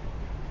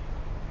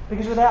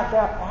 Because without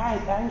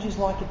doubt, Ange is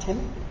like a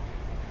Timothy.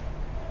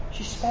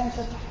 She spends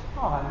her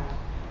time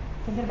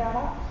thinking about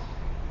us.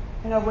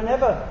 You know,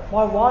 whenever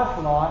my wife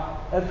and I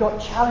have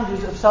got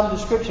challenges of some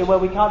description where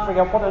we can't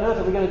figure out what on earth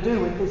are we going to do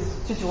with this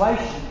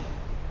situation.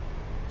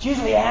 It's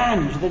usually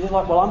Ange. They're just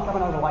like, well, I'm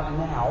coming over like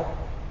now,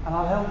 and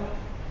I'll help you.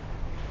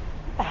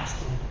 You're not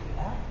asking her to do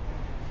that.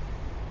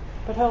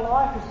 But her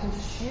life is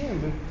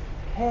consumed with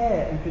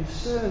care and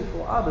concern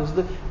for others,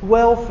 the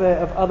welfare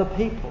of other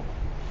people.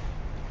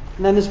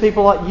 And then there's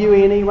people like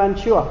Yui and Ewan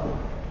Chua,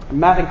 and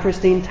Matt and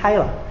Christine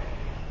Taylor,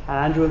 and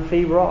Andrew and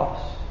Fee Ross.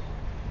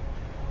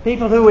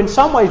 People who in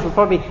some ways were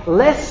probably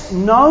less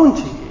known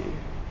to you.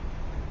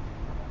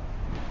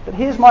 But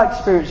here's my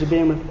experience of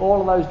being with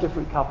all of those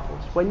different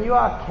couples. When you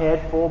are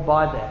cared for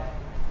by them,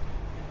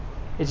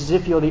 it's as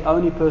if you're the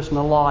only person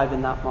alive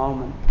in that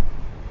moment.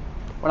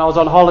 When I was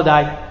on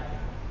holiday,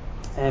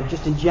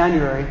 just in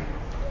January,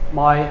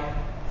 my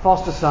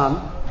foster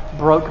son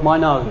broke my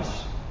nose.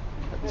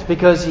 It's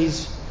because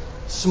he's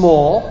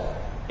small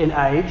in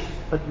age,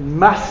 but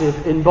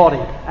massive in body.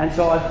 And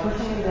so I was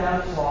pushing him down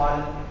the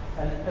slide,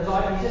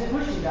 and he said,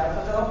 push him down,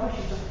 so I said, I'll push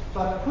him. So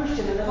I pushed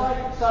him, and as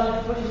I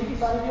started to push him, he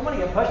decided he didn't want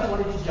to get pushed, he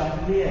wanted to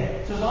jump in the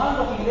air. So as I'm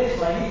looking this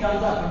way, he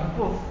comes up, and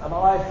poof, and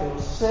I feel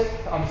sick.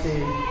 I'm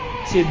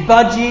seeing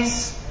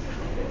budgies.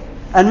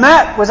 And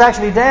Matt was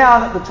actually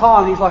down at the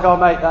time, and he's like, oh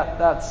mate,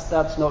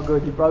 that's not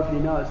good, you've broken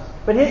your nose.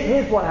 But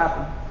here's what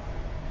happened.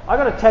 I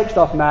got a text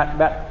off Matt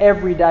about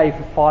every day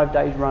for 5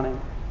 days running.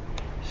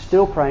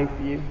 Still praying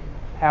for you.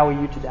 How are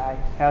you today?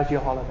 How's your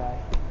holiday?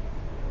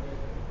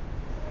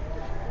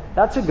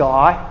 That's a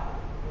guy,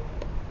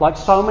 like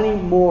so many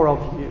more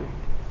of you,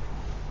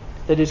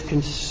 that is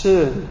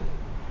concerned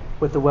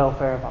with the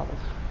welfare of others.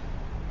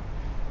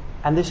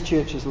 And this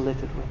church is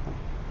littered with them.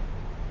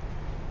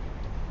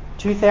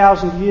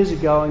 2,000 years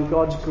ago, in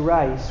God's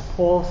grace,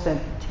 Paul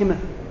sent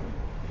Timothy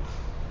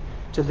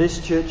to this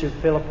church of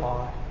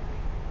Philippi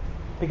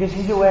because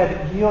he's aware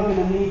that you're going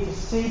to need to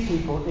see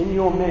people in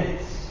your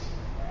midst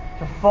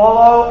to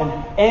follow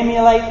and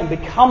emulate and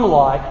become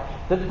like,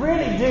 that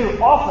really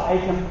do offer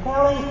a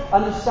compelling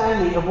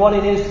understanding of what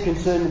it is to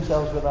concern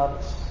themselves with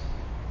others.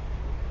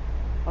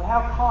 Well,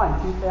 how kind,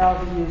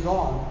 2,000 years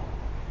on,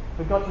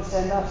 for God to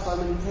send us so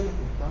many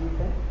Timothys, don't you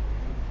think?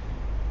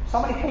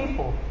 So many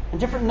people,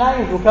 and different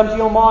names will come to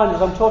your mind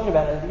as I'm talking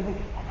about it. You think,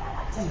 they're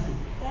like Timothy,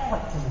 they're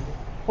like Timothy.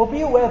 Well,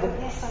 be aware that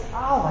yes, they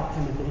are like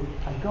Timothy,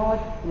 and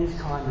God, in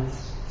His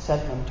kindness,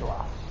 sent them to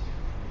us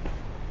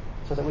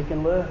so that we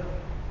can learn.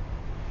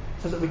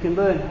 So that we can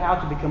learn how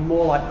to become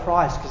more like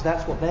Christ, because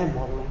that's what they're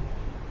modelling.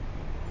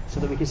 So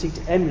that we can seek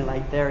to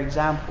emulate their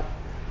example.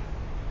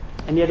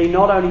 And yet He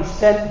not only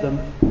sent them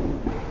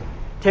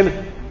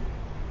Timothy,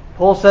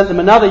 Paul sent them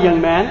another young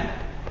man,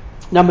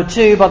 number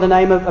 2, by the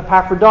name of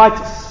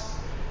Epaphroditus.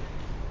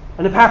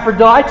 And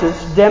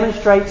Epaphroditus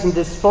demonstrates and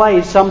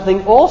displays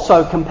something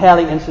also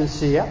compelling and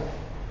sincere.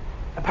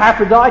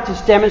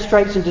 Epaphroditus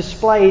demonstrates and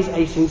displays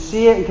a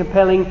sincere and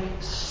compelling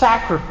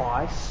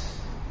sacrifice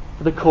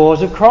for the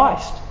cause of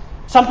Christ.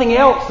 Something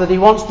else that he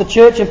wants the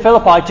church in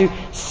Philippi to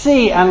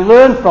see and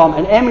learn from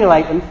and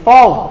emulate and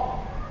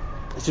follow.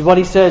 This is what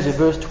he says in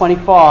verse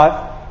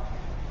 25.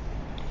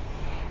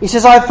 He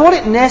says, I have thought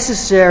it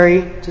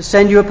necessary to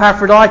send you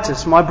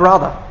Epaphroditus, my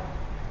brother,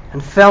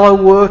 and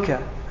fellow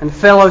worker, and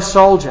fellow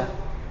soldier,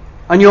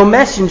 and your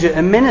messenger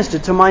and minister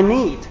to my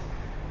need.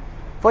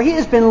 For he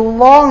has been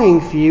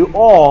longing for you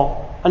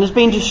all, and has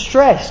been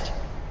distressed,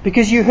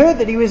 because you heard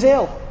that he was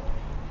ill.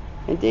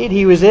 Indeed,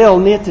 he was ill,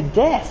 near to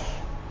death.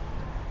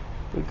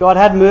 But God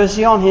had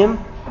mercy on him,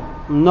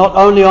 not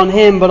only on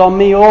him, but on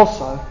me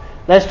also,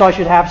 lest I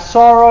should have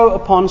sorrow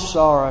upon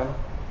sorrow.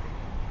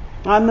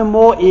 I am the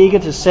more eager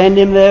to send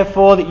him,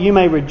 therefore, that you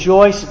may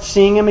rejoice at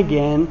seeing him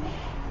again,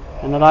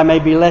 and that I may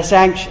be less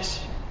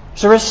anxious.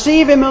 So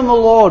receive him in the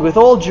Lord with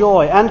all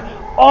joy, and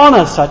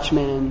honour such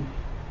men,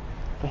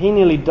 for he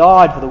nearly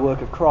died for the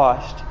work of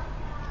Christ,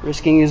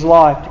 risking his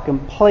life to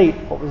complete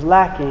what was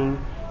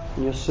lacking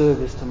in your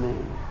service to me.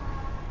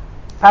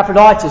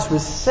 Epaphroditus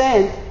was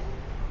sent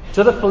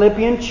to the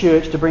Philippian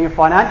church to bring a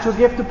financial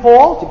gift to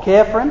Paul, to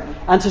care for him,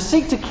 and to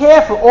seek to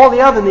care for all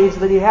the other needs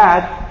that he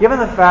had, given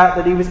the fact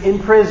that he was in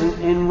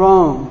prison in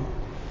Rome.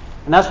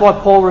 And that's why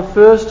Paul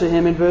refers to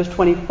him in verse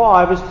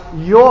 25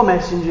 as your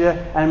messenger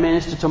and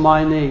minister to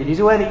my need.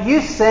 He's aware that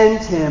you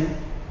sent him,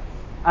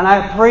 and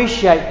I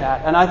appreciate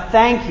that, and I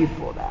thank you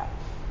for that.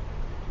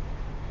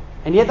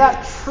 And yet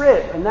that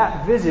trip and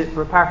that visit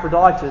for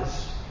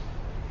Epaphroditus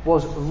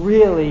was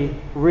really,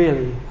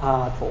 really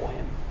hard for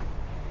him.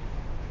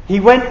 He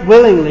went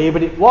willingly,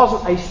 but it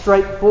wasn't a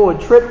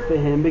straightforward trip for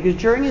him, because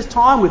during his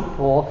time with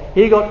Paul,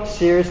 he got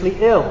seriously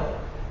ill.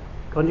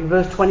 According to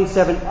verse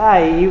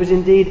 27a, he was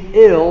indeed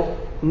ill,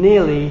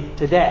 nearly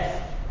to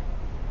death.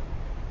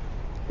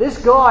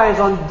 This guy is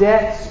on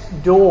death's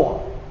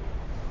door.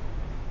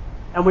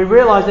 And we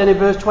realise then in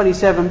verse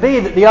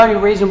 27b that the only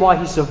reason why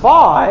he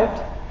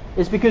survived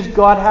is because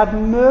God had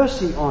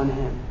mercy on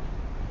him.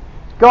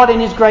 God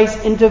in His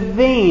grace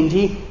intervened.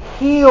 He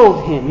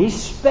healed him. He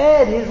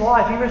spared his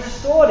life. He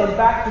restored him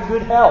back to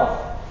good health.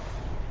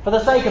 For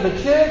the sake of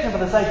the church and for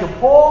the sake of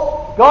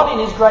Paul, God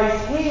in His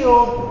grace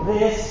healed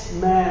this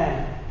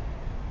man.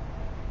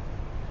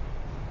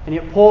 And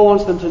yet Paul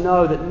wants them to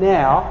know that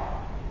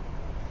now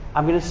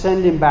I'm going to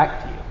send him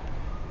back to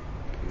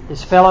you.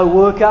 His fellow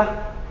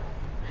worker,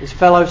 his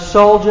fellow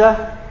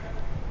soldier,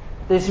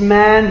 this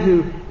man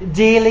who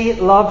dearly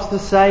loves the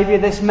Saviour,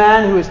 this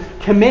man who is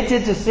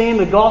committed to seeing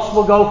the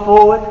gospel go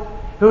forward,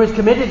 who is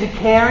committed to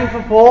caring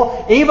for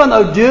Paul, even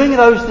though doing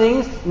those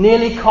things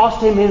nearly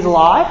cost him his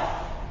life.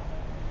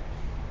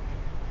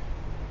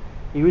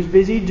 He was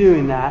busy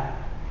doing that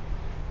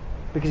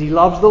because he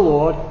loves the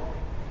Lord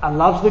and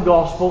loves the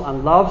gospel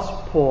and loves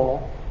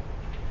Paul.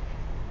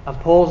 And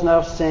Paul's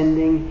now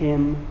sending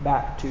him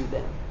back to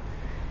them.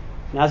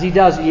 And as he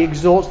does, he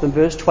exhorts them,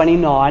 verse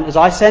 29, as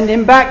I send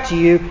him back to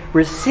you,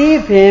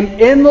 receive him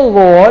in the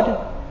Lord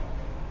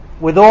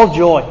with all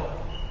joy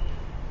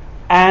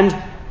and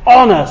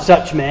honour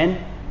such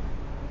men,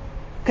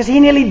 because he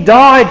nearly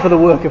died for the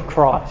work of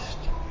Christ,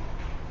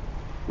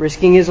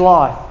 risking his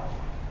life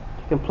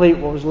to complete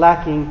what was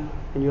lacking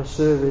in your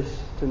service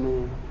to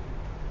me.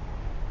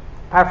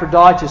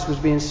 Epaphroditus was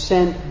being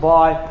sent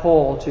by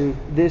Paul to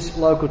this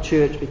local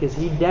church because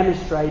he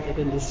demonstrated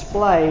and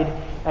displayed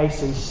a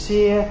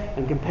sincere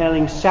and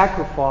compelling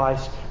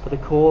sacrifice for the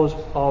cause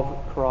of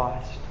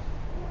Christ.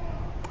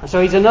 And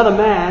so he's another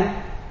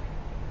man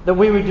that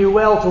we would do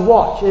well to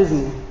watch,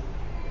 isn't he?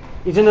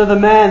 He's another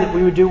man that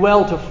we would do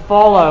well to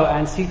follow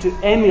and seek to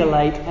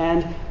emulate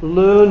and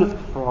learn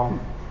from.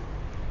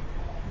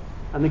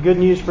 And the good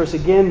news for us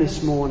again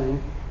this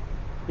morning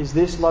is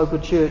this local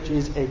church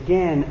is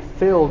again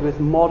filled with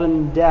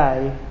modern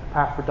day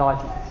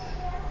Epaphroditus.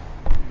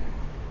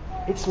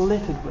 It's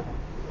littered with them.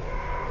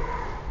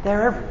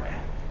 They're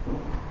everywhere.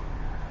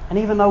 And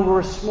even though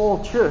we're a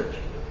small church,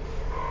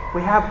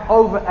 we have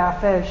over our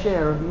fair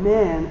share of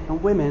men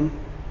and women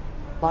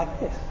like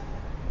this.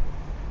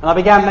 And I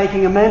began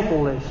making a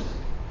mental list.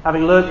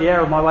 Having learnt the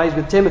error of my ways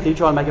with Timothy,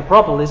 trying to make a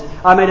proper list,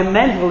 I made a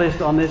mental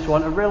list on this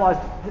one and realised,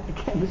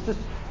 again,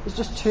 there's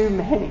just too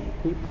many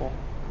people.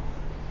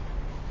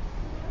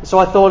 So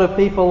I thought of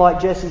people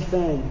like Jesse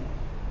Fenn.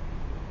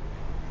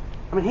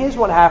 I mean, here's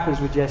what happens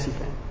with Jesse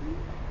Fenn.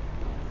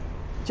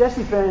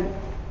 Jesse Fenn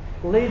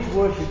leads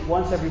worship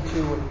once every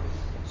 2 weeks.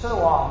 So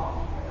do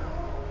I.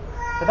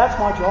 But that's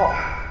my job.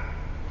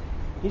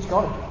 He's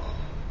got a job.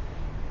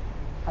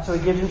 And so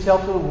he gives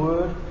himself to the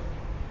Word.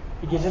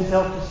 He gives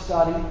himself to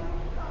study.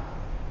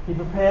 He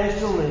prepares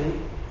to lead.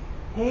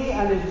 He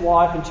and his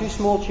wife and 2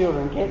 small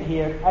children get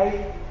here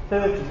at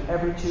 8:30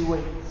 every 2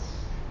 weeks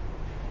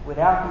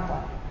without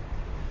complaint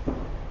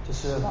to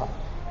serve us.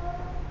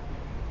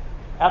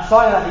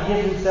 Outside of that, he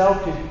gives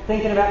himself to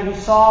thinking about new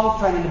songs,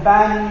 training the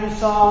band in new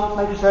songs,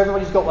 making sure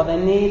everybody's got what they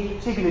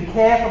need, seeking to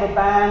care for the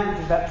band, which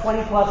is about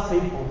 20 plus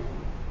people.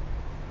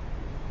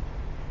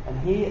 And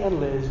he and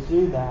Liz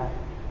do that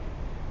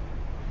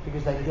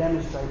because they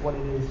demonstrate what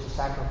it is to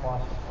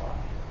sacrifice for Christ.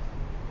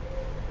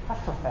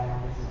 That's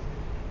profound, isn't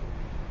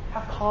it?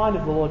 How kind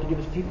of the Lord to give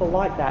us people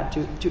like that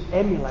to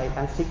emulate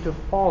and seek to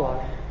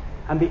follow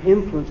and be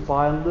influenced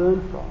by and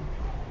learn from.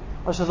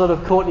 I also thought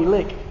of Courtney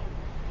Lick.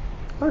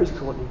 Where is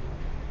Courtney?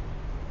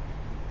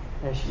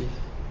 There she is.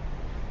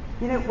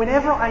 You know,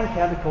 whenever I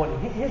encounter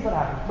Courtney, here's what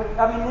happens.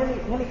 I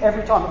mean, nearly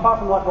every time, apart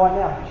from like right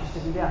now, because she's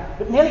sitting down,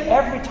 but nearly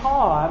every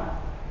time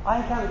I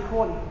encounter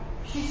Courtney,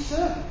 she's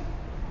serving.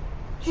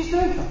 She's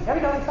doing something.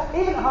 Every time,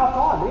 even at half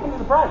time, even at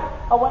the break.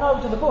 I went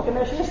over to the book and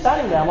there she is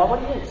standing there. I'm like, what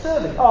are you doing?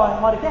 Serving. Oh, I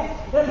might have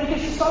guessed. You know,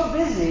 because she's so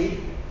busy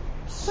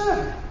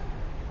serving.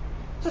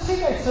 So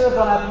CJ served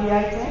on our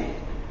PA team.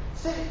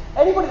 See,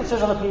 anybody that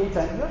serves on the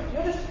PA team,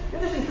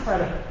 you're just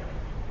incredible.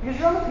 Because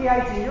you're on the PA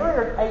team, you're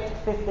here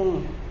at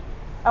 8:15.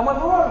 And when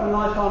we're having a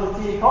nice time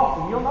with tea and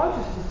coffee, you'll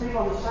notice there's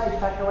people on the stage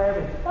packing away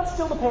everything. That's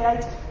still the PA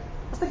team.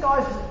 That's the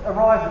guys that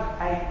arrive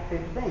at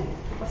 8:15.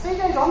 Well,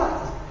 CJ's on that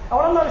team. And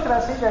what I've noticed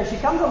about CJ, she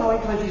comes on the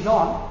week when she's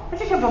on, and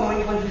she comes on the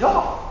week when she's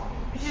off.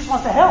 Because she just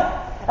wants to help.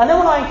 And then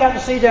when I encounter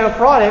CJ on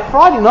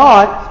Friday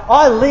night,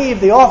 I leave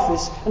the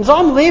office. And as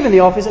I'm leaving the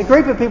office, a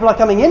group of people are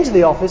coming into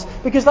the office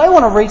because they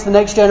want to reach the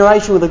next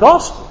generation with the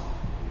gospel.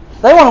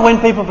 They want to win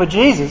people for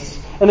Jesus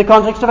in the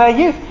context of our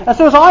youth. And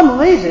so as I'm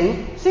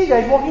leaving,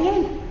 CJ's walking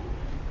in.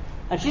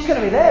 And she's going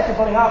to be there till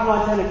probably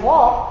 9:30, 10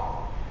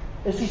 o'clock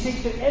as she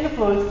seeks to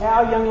influence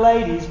our young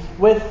ladies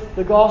with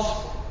the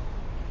gospel.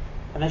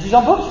 And then she's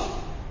on books.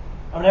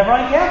 And whenever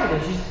I encounter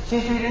her, she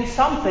seems to be doing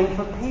something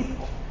for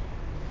people.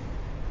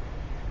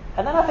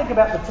 And then I think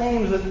about the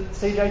teams that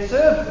CJ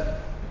serves with.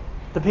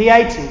 The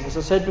PA team, as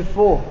I said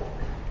before.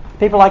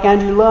 People like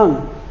Andrew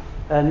Lung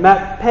and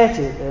Matt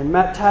Pettit and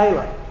Matt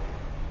Taylor.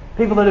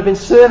 People that have been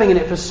serving in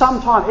it for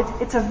some time.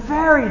 It's a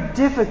very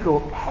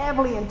difficult,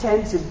 heavily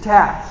intensive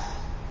task.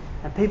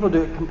 And people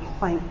do it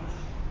complaintless.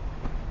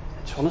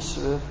 They just want to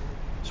serve.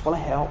 Just want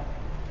to help.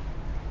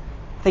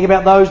 Think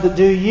about those that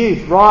do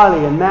youth.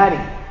 Riley and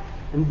Maddie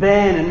and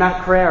Ben and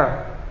Matt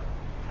Carrera.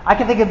 I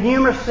can think of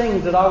numerous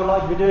things that I would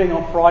like to be doing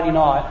on Friday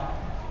night.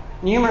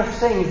 Numerous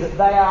things that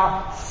they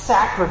are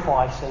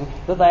sacrificing,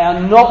 that they are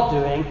not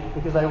doing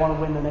because they want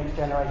to win the next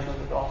generation of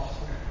the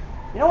gospel.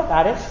 You know what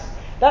that is?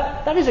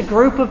 That is a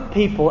group of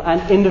people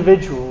and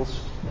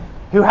individuals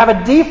who have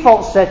a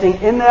default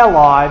setting in their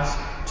lives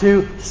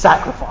to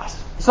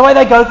sacrifice. It's the way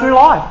they go through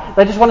life.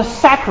 They just want to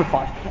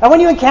sacrifice. And when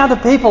you encounter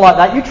people like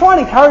that, you try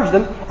and encourage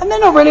them, and they're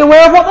not really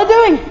aware of what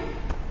they're doing.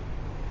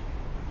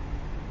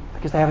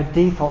 Because they have a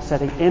default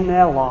setting in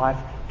their life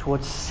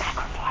towards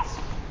sacrifice.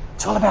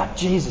 It's all about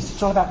Jesus.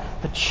 It's all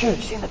about the church.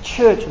 Seeing the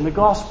church and the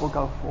gospel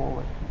go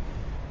forward.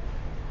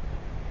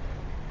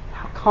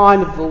 How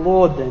kind of the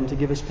Lord then to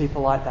give us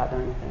people like that,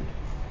 don't you think?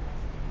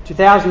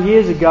 2,000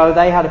 years ago,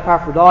 they had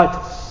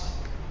Epaphroditus.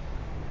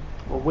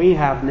 Well, we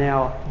have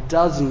now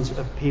dozens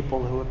of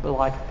people who are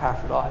like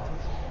Epaphroditus.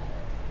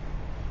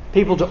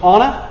 People to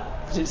honour,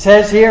 as it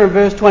says here in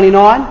verse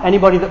 29.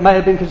 Anybody that may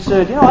have been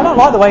concerned, I don't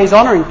like the way he's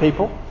honouring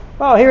people.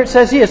 Well, here it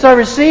says here, so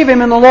receive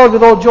him in the Lord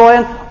with all joy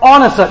and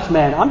honour such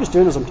men. I'm just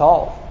doing as I'm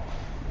told.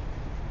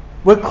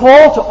 We're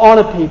called to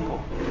honour people.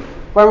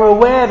 When we're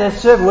aware they're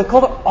serving, we're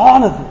called to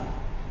honour them.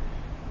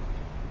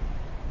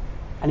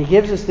 And he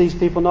gives us these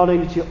people not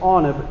only to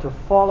honour, but to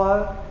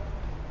follow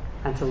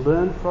and to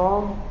learn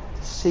from,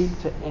 to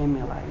seek to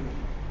emulate.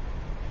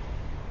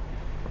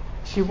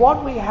 See,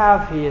 what we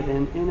have here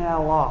then in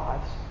our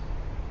lives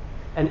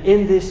and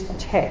in this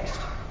text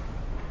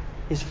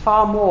is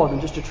far more than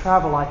just a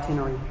travel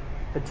itinerary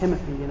for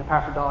Timothy and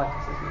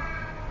Epaphroditus, isn't it?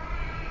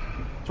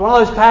 It's one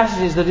of those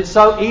passages that it's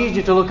so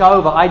easy to look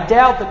over. I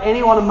doubt that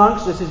anyone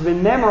amongst us has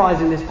been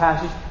memorising this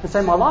passage and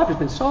saying, my life has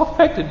been so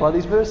affected by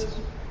these verses.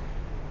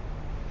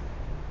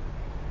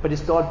 But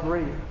it's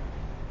God-breathed.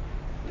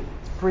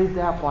 It's breathed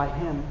out by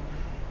Him.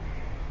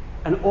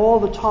 And all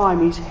the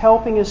time He's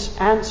helping us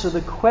answer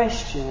the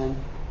question,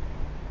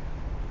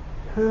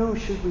 who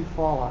should we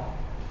follow?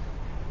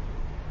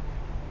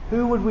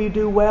 Who would we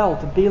do well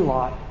to be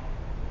like?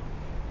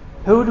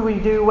 Who do we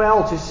do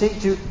well to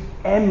seek to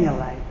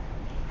emulate?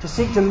 To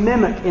seek to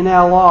mimic in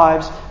our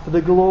lives for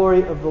the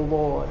glory of the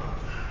Lord?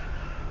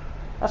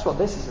 That's what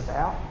this is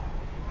about.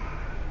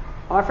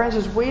 My friends,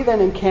 as we then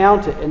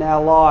encounter in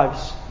our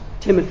lives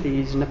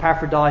Timothy's and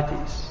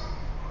Epaphroditus,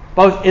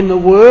 both in the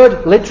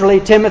Word, literally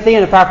Timothy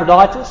and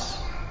Epaphroditus,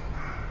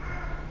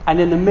 and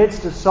in the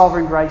midst of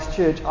Sovereign Grace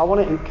Church, I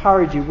want to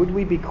encourage you, would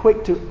we be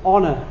quick to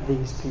honour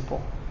these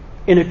people?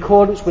 In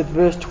accordance with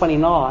verse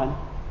 29,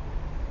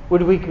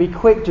 would we be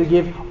quick to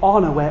give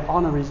honour where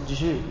honour is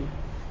due?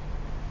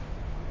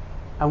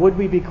 And would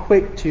we be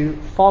quick to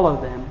follow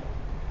them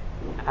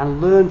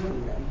and learn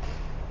from them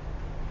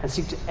and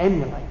seek to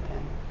emulate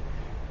them?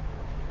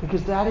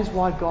 Because that is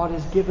why God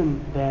has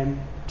given them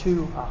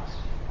to us.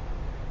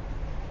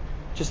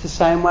 Just the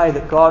same way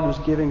that God was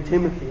giving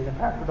Timothy and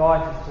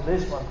Epaphroditus to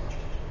this one.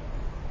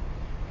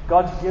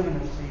 God's given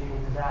us people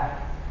today.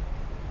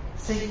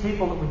 Seek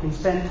people that we can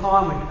spend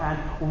time with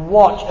and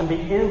watch and be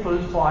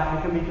influenced by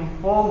and can be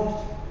conformed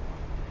to.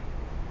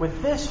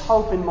 With this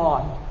hope in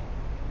mind,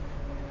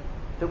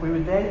 that we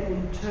would then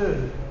in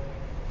turn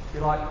be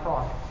like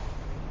Christ.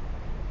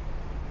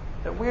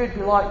 That we would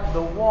be like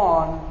the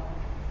one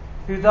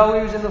who, though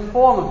he was in the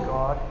form of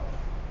God,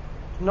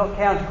 did not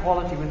count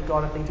equality with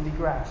God a thing to be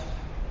grasped.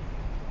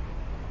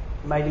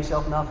 He made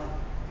himself nothing,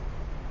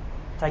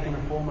 taking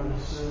the form of a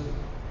servant.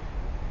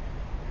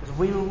 As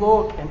we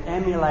look and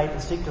emulate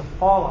and seek to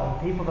follow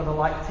people that are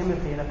like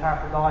Timothy and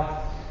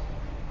Epaphroditus,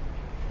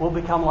 we'll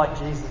become like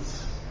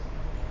Jesus.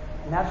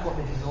 And that's what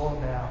this is all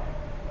about.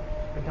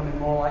 Becoming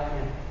more like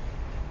Him.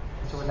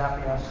 And so would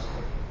that be our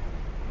story?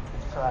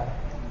 Let's pray.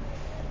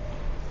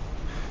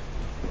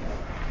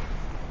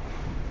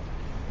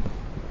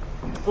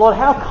 Lord,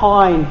 how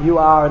kind you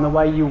are in the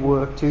way you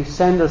work to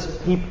send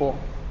us people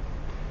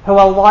who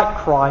are like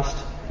Christ,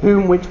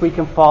 whom which we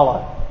can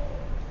follow.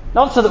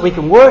 Not so that we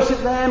can worship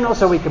them, not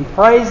so we can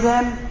praise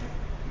them,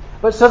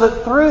 but so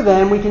that through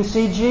them we can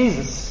see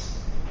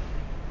Jesus.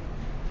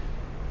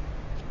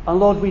 And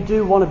Lord, we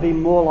do want to be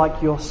more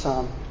like your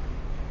Son.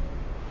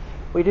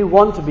 We do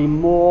want to be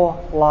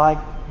more like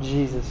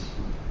Jesus.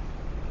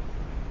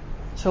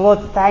 So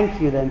Lord,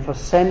 thank you then for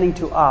sending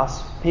to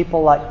us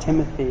people like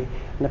Timothy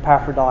and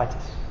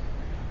Epaphroditus.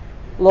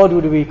 Lord,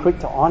 would we be quick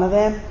to honour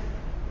them?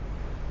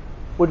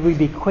 Would we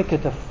be quicker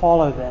to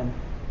follow them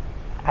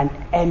and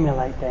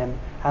emulate them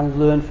and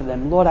learn from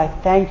them? Lord, I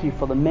thank you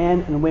for the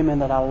men and women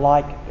that are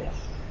like this.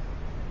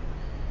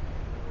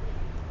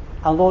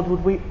 And Lord,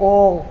 would we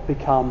all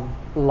become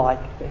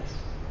like this?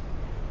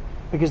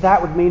 Because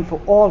that would mean for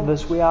all of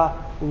us we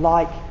are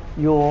like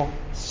your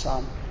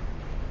Son.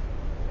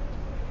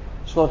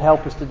 So Lord,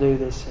 help us to do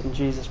this in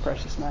Jesus'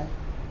 precious name.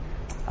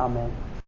 Amen.